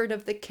discomfort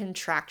of the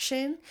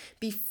contraction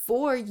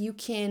before you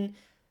can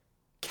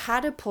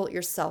catapult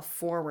yourself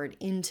forward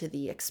into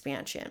the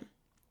expansion.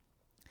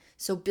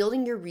 So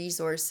building your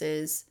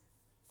resources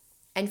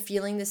and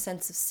feeling the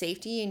sense of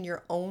safety in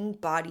your own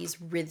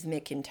body's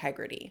rhythmic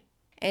integrity.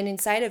 And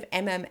inside of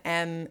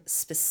MMM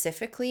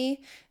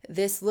specifically,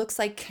 this looks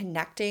like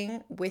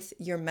connecting with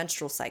your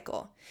menstrual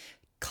cycle,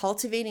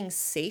 cultivating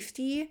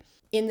safety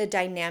in the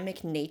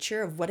dynamic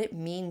nature of what it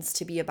means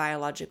to be a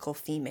biological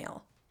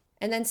female.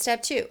 And then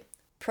step 2,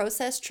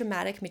 process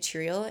traumatic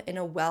material in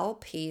a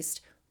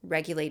well-paced,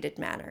 regulated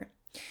manner.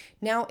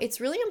 Now, it's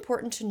really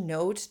important to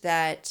note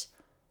that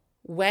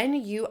when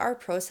you are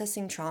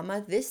processing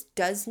trauma, this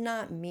does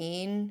not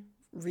mean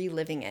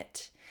reliving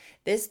it.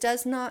 This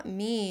does not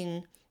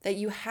mean that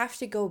you have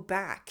to go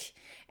back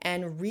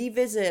and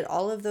revisit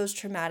all of those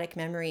traumatic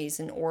memories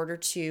in order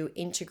to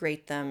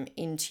integrate them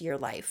into your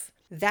life.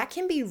 That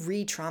can be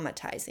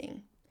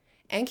re-traumatizing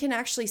and can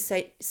actually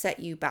set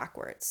you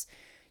backwards.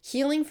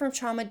 Healing from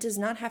trauma does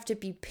not have to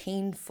be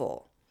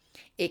painful.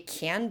 It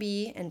can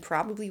be and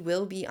probably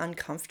will be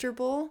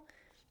uncomfortable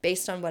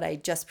based on what I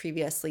just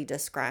previously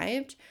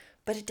described,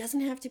 but it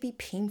doesn't have to be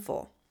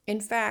painful.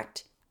 In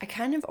fact, I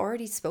kind of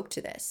already spoke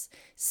to this,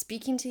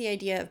 speaking to the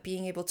idea of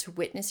being able to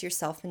witness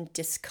yourself in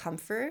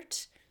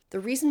discomfort. The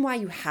reason why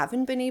you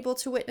haven't been able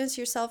to witness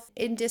yourself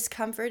in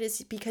discomfort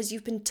is because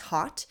you've been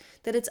taught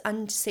that it's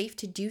unsafe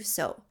to do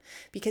so,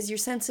 because your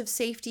sense of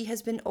safety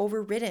has been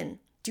overridden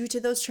due to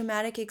those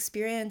traumatic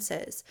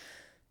experiences.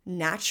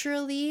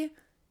 Naturally,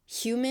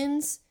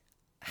 humans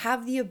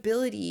have the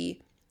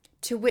ability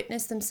to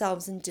witness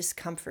themselves in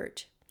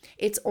discomfort.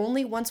 It's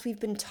only once we've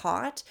been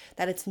taught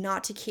that it's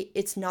not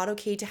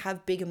okay to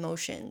have big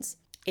emotions.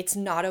 It's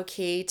not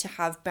okay to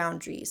have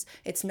boundaries.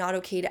 It's not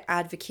okay to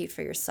advocate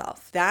for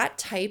yourself. That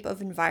type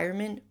of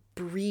environment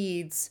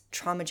breeds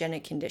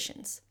traumagenic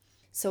conditions.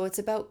 So it's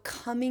about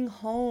coming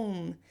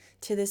home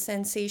to the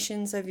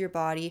sensations of your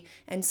body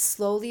and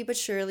slowly but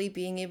surely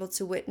being able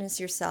to witness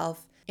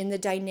yourself in the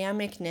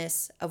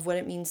dynamicness of what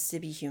it means to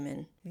be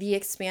human, the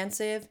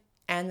expansive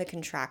and the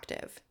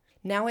contractive.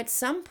 Now, at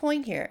some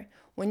point here,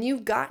 when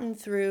you've gotten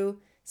through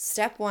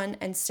step 1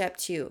 and step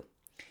 2,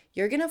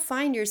 you're going to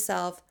find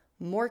yourself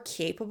more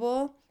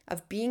capable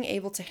of being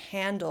able to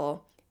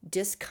handle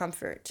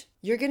discomfort.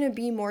 You're going to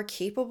be more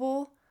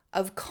capable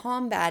of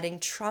combating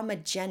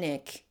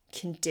traumagenic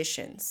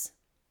conditions.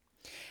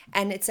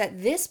 And it's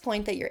at this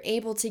point that you're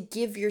able to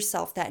give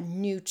yourself that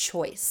new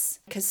choice.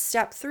 Because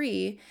step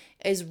 3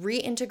 is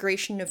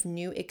reintegration of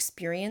new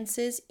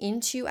experiences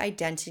into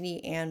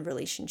identity and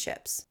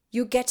relationships.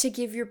 You get to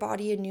give your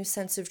body a new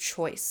sense of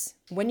choice.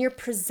 When you're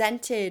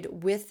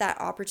presented with that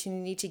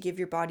opportunity to give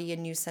your body a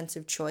new sense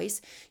of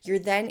choice, you're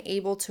then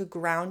able to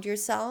ground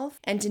yourself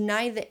and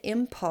deny the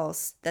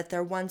impulse that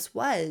there once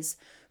was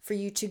for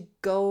you to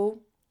go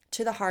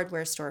to the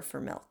hardware store for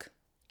milk.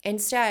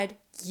 Instead,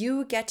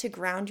 you get to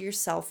ground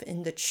yourself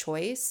in the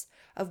choice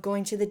of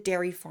going to the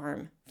dairy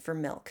farm for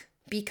milk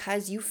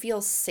because you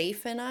feel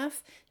safe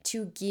enough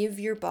to give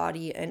your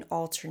body an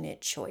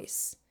alternate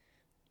choice,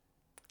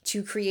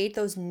 to create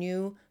those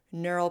new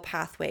neural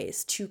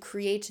pathways, to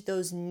create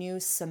those new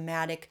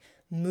somatic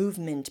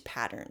movement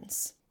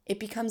patterns. It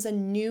becomes a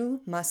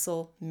new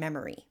muscle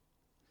memory.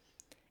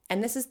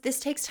 And this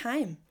takes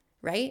time,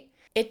 right?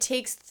 It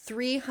takes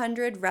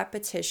 300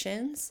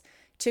 repetitions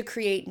to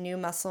create new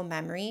muscle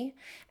memory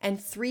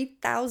and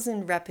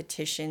 3,000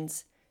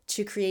 repetitions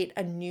to create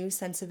a new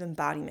sense of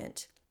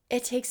embodiment.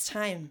 It takes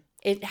time.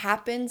 It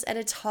happens at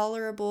a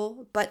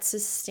tolerable but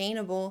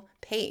sustainable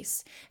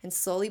pace. And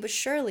slowly but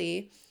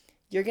surely,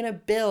 you're going to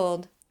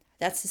build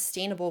that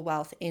sustainable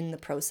wealth in the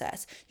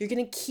process. You're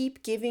going to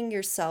keep giving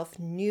yourself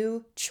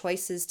new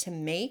choices to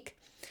make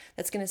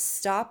that's going to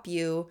stop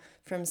you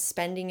from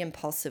spending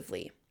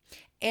impulsively.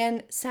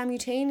 And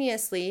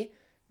simultaneously,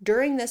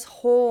 during this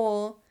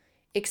whole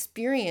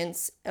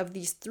experience of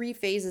these 3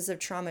 phases of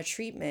trauma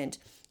treatment,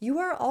 you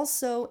are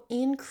also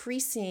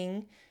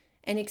increasing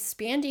and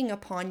expanding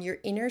upon your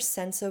inner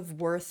sense of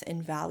worth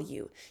and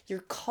value. You're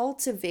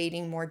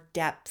cultivating more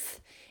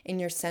depth in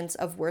your sense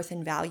of worth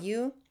and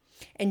value,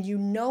 and you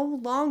no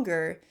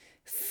longer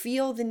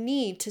feel the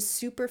need to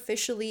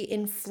superficially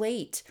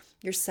inflate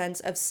your sense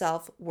of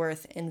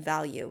self-worth and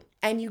value.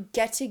 And you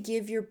get to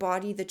give your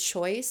body the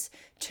choice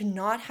to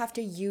not have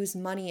to use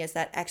money as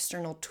that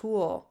external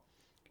tool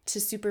to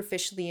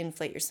superficially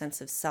inflate your sense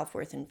of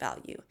self-worth and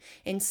value.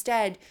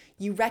 Instead,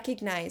 you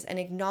recognize and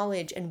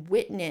acknowledge and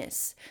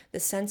witness the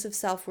sense of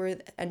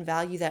self-worth and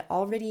value that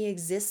already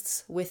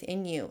exists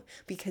within you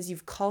because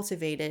you've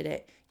cultivated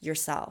it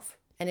yourself.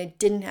 And it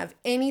didn't have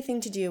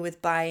anything to do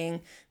with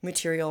buying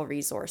material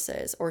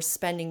resources or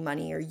spending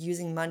money or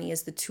using money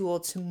as the tool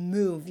to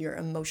move your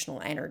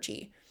emotional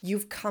energy.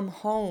 You've come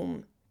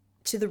home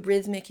to the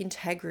rhythmic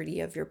integrity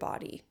of your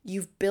body.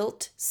 You've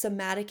built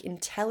somatic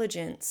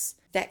intelligence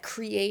that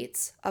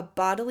creates a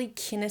bodily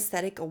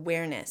kinesthetic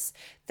awareness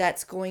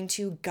that's going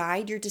to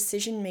guide your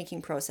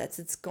decision-making process.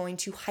 It's going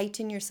to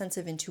heighten your sense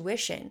of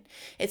intuition.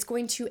 It's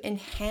going to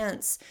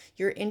enhance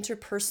your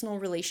interpersonal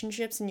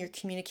relationships and your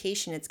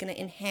communication. It's going to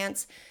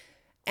enhance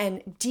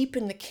and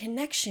deepen the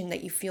connection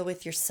that you feel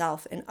with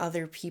yourself and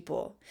other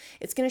people.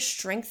 It's going to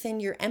strengthen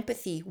your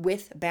empathy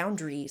with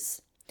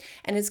boundaries.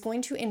 And it's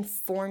going to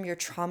inform your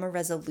trauma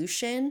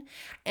resolution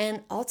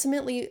and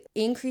ultimately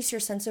increase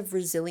your sense of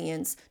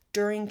resilience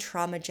during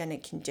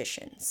traumagenic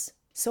conditions.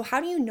 So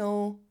how do you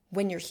know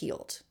when you're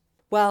healed?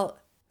 Well,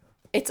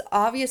 it's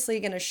obviously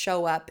going to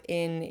show up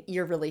in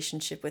your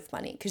relationship with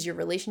money, because your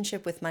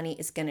relationship with money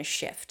is going to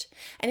shift.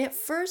 And at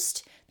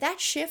first, that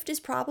shift is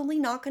probably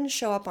not going to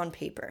show up on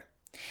paper.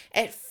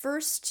 At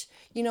first,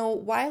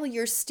 while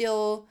you're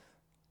still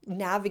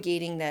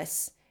navigating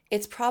this,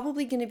 it's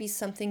probably going to be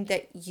something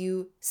that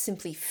you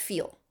simply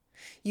feel.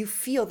 You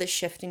feel the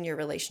shift in your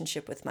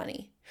relationship with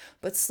money.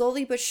 But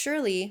slowly but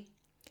surely,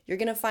 you're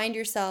going to find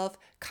yourself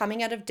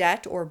coming out of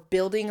debt or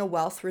building a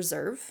wealth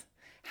reserve,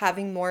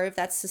 having more of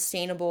that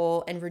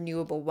sustainable and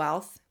renewable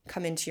wealth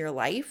come into your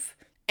life.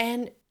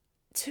 And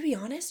to be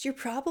honest, you're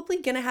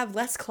probably going to have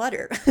less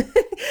clutter,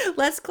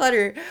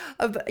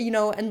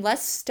 and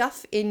less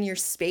stuff in your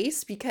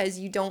space, because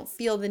you don't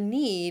feel the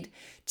need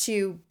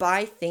to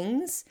buy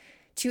things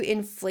to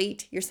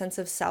inflate your sense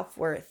of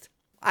self-worth.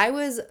 I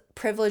was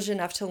privileged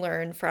enough to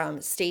learn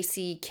from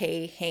Stacey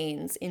K.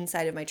 Haynes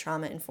inside of my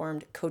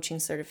trauma-informed coaching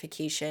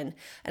certification,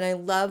 and I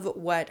love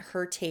what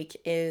her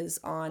take is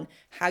on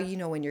how you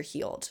know when you're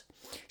healed.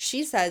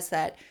 She says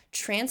that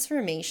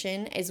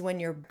transformation is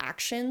when your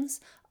actions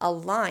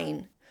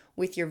align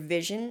with your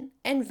vision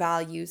and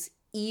values,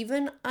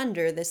 even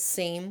under the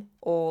same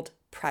old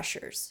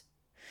pressures.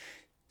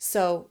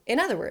 So, in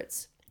other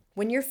words,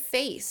 when you're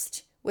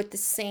faced with the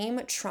same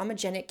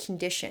traumagenic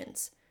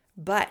conditions,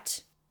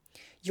 but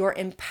you're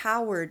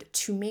empowered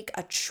to make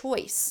a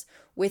choice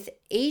with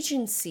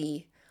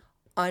agency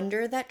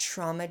under that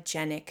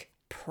traumagenic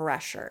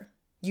pressure.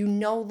 You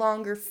no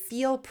longer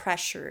feel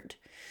pressured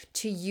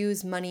to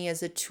use money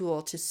as a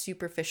tool to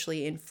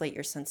superficially inflate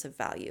your sense of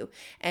value,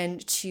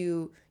 and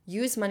to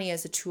use money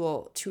as a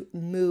tool to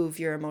move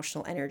your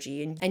emotional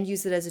energy and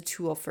use it as a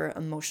tool for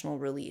emotional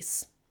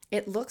release.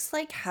 It looks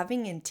like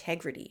having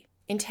integrity.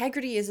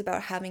 Integrity is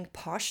about having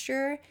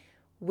posture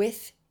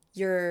with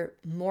your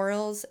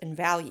morals and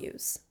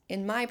values.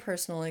 In my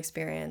personal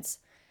experience,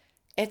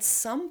 at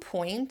some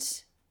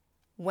point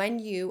when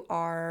you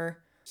are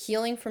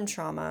healing from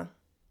trauma,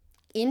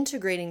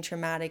 integrating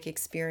traumatic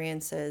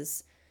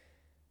experiences,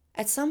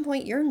 at some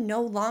point you're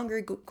no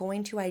longer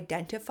going to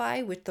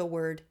identify with the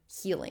word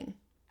healing.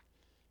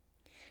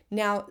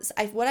 Now,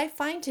 what I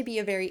find to be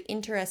a very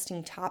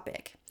interesting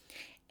topic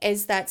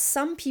is that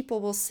some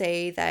people will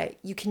say that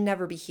you can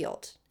never be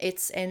healed.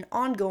 It's an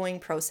ongoing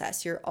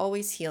process. You're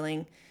always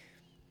healing.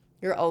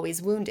 You're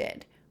always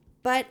wounded.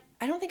 But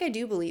I don't think I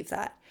do believe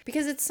that,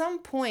 because at some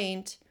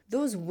point,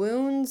 those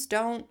wounds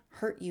don't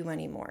hurt you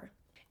anymore.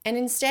 And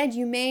instead,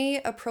 you may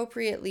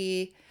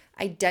appropriately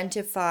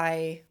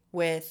identify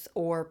with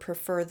or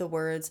prefer the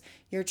words,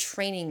 you're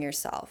training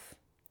yourself,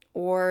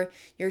 or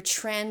you're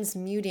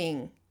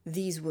transmuting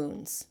these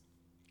wounds.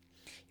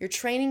 You're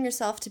training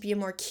yourself to be a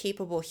more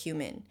capable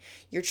human.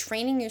 You're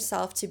training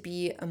yourself to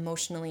be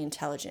emotionally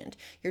intelligent.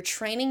 You're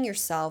training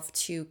yourself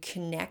to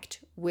connect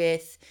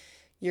with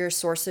your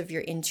source of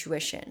your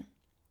intuition.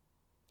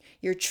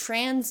 You're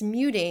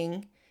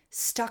transmuting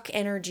stuck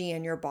energy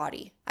in your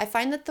body. I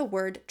find that the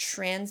word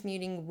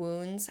transmuting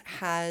wounds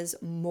has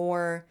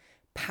more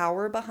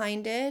power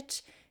behind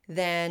it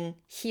than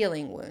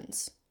healing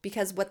wounds,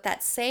 because what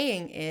that's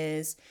saying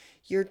is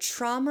your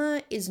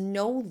trauma is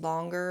no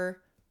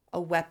longer a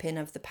weapon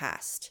of the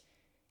past.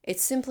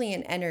 It's simply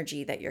an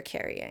energy that you're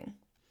carrying.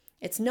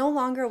 It's no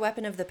longer a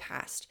weapon of the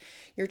past.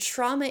 Your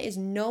trauma is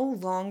no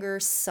longer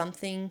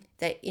something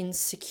that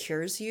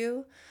insecures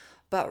you,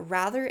 but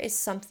rather is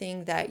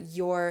something that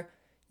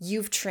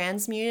you've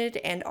transmuted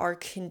and are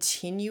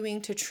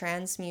continuing to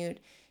transmute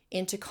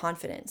into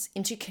confidence,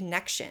 into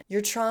connection. Your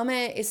trauma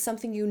is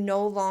something you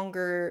no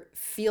longer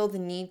feel the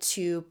need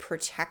to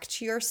protect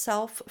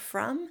yourself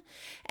from,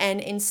 and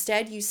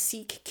instead you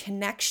seek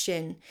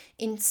connection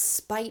in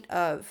spite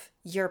of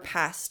your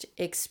past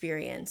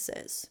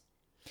experiences.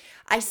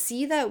 I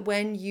see that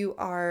when you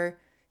are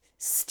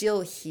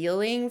still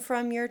healing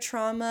from your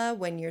trauma,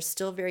 when you're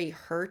still very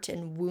hurt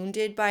and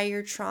wounded by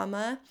your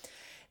trauma,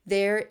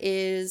 there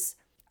is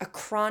a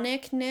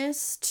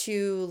chronicness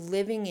to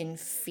living in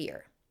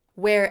fear.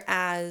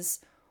 Whereas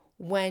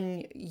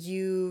when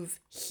you've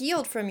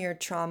healed from your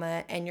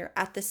trauma and you're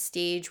at the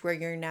stage where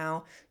you're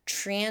now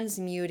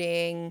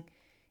transmuting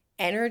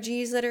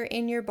energies that are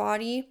in your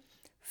body,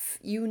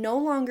 you no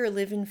longer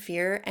live in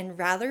fear and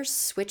rather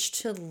switch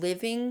to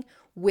living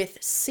with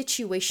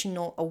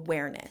situational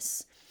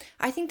awareness.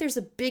 I think there's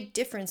a big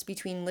difference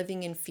between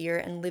living in fear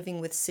and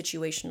living with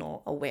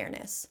situational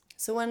awareness.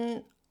 So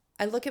when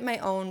I look at my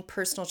own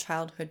personal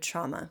childhood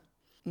trauma,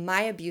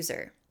 My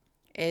abuser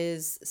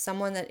is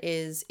someone that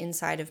is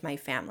inside of my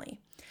family.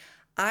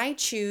 I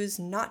choose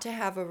not to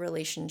have a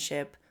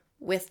relationship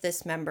with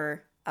this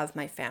member of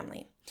my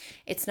family.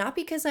 It's not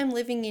because I'm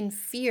living in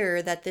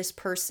fear that this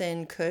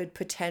person could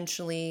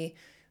potentially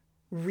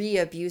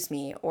re-abuse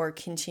me or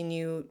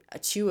continue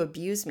to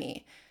abuse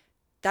me.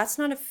 That's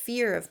not a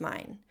fear of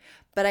mine,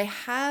 but I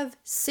have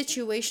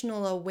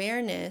situational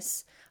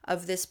awareness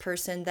of this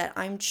person that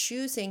I'm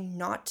choosing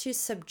not to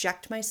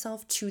subject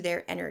myself to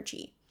their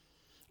energy.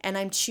 And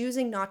I'm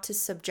choosing not to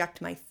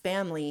subject my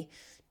family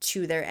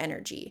to their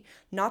energy.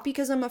 Not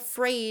because I'm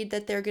afraid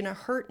that they're going to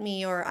hurt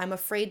me or I'm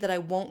afraid that I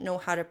won't know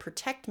how to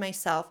protect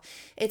myself.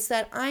 It's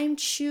that I'm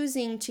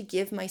choosing to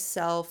give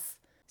myself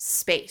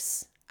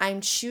space.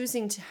 I'm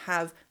choosing to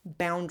have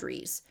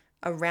boundaries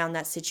around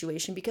that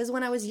situation because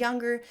when I was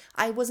younger,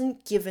 I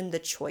wasn't given the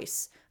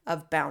choice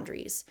of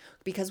boundaries.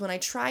 Because when I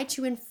tried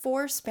to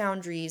enforce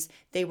boundaries,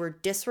 they were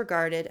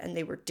disregarded and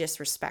they were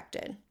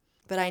disrespected.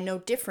 But I know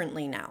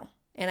differently now.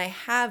 And I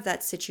have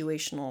that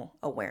situational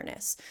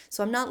awareness.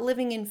 So I'm not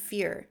living in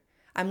fear.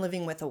 I'm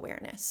living with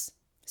awareness.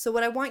 So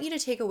what I want you to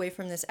take away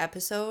from this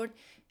episode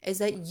is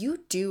that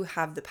you do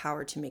have the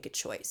power to make a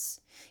choice.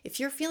 If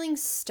you're feeling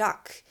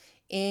stuck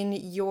in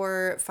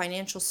your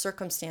financial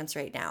circumstance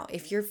right now,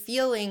 if you're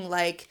feeling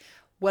like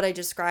what I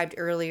described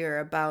earlier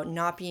about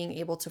not being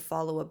able to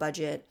follow a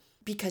budget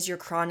because you're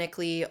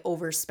chronically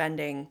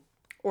overspending,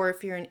 or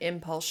if you're an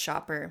impulse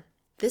shopper,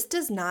 this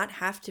does not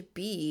have to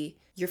be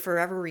your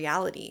forever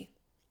reality.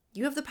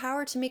 You have the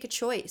power to make a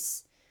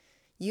choice.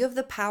 You have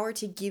the power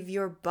to give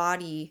your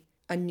body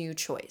a new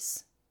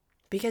choice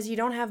because you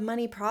don't have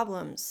money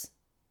problems.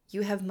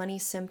 You have money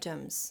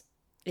symptoms.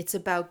 It's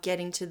about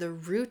getting to the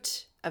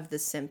root of the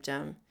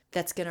symptom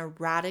that's going to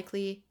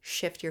radically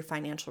shift your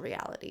financial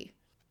reality.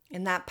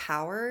 And that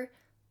power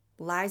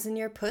lies in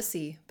your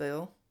pussy,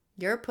 boo.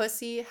 Your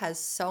pussy has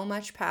so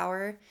much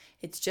power.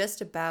 It's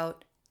just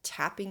about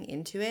tapping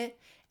into it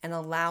and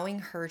allowing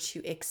her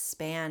to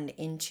expand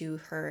into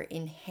her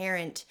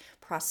inherent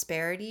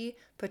prosperity,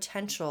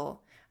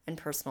 potential, and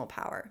personal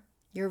power.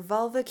 Your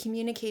vulva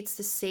communicates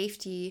the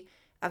safety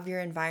of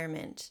your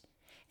environment.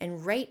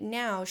 And right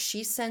now,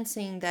 she's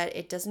sensing that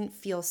it doesn't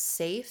feel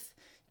safe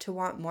to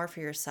want more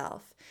for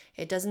yourself.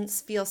 It doesn't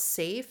feel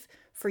safe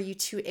for you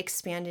to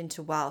expand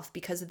into wealth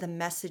because of the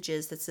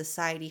messages that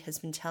society has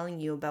been telling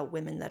you about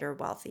women that are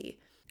wealthy.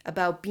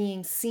 About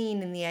being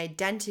seen in the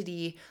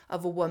identity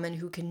of a woman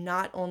who can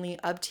not only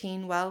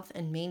obtain wealth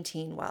and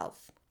maintain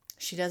wealth.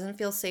 She doesn't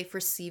feel safe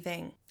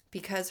receiving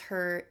because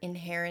her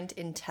inherent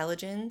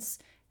intelligence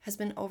has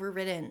been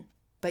overridden,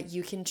 but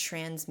you can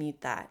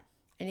transmute that.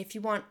 And if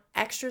you want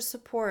extra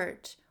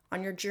support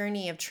on your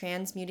journey of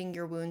transmuting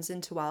your wounds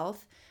into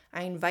wealth,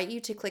 I invite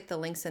you to click the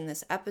links in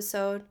this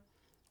episode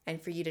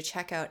and for you to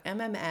check out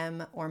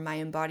MMM or my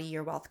Embody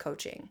Your Wealth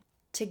coaching.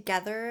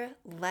 Together,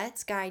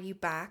 let's guide you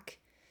back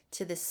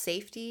to the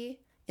safety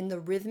in the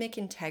rhythmic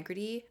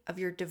integrity of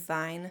your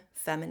divine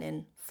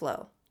feminine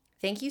flow.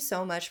 Thank you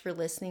so much for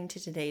listening to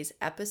today's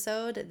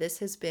episode. This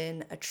has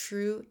been a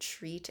true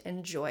treat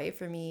and joy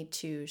for me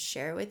to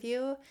share with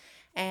you,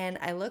 and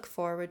I look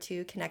forward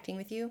to connecting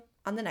with you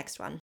on the next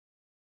one.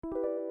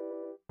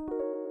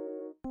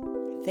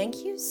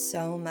 Thank you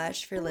so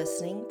much for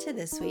listening to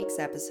this week's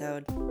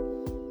episode.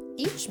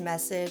 Each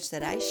message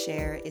that I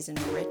share is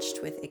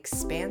enriched with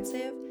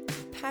expansive,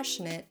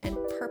 passionate, and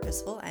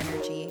purposeful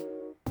energy.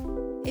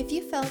 If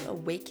you felt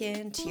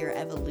awakened to your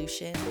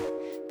evolution,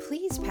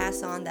 please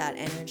pass on that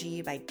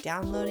energy by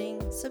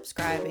downloading,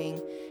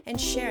 subscribing, and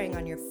sharing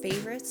on your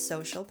favorite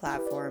social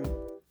platform.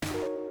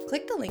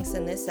 Click the links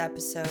in this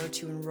episode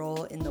to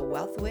enroll in the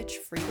Wealth Witch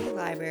freebie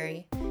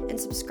library and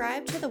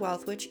subscribe to the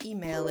Wealth Witch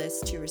email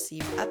list to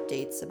receive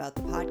updates about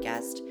the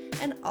podcast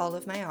and all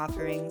of my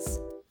offerings.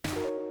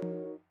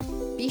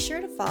 Be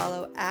sure to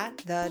follow at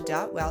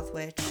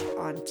the.wealthwitch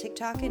on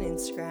TikTok and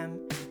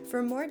Instagram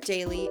for more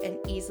daily and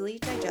easily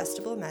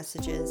digestible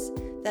messages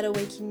that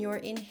awaken your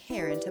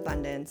inherent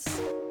abundance.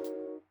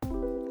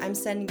 I'm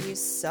sending you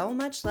so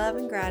much love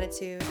and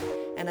gratitude,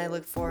 and I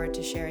look forward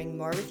to sharing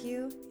more with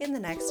you in the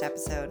next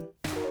episode.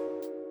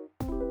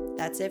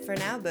 That's it for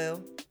now,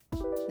 boo.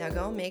 Now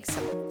go make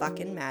some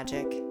fucking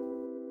magic.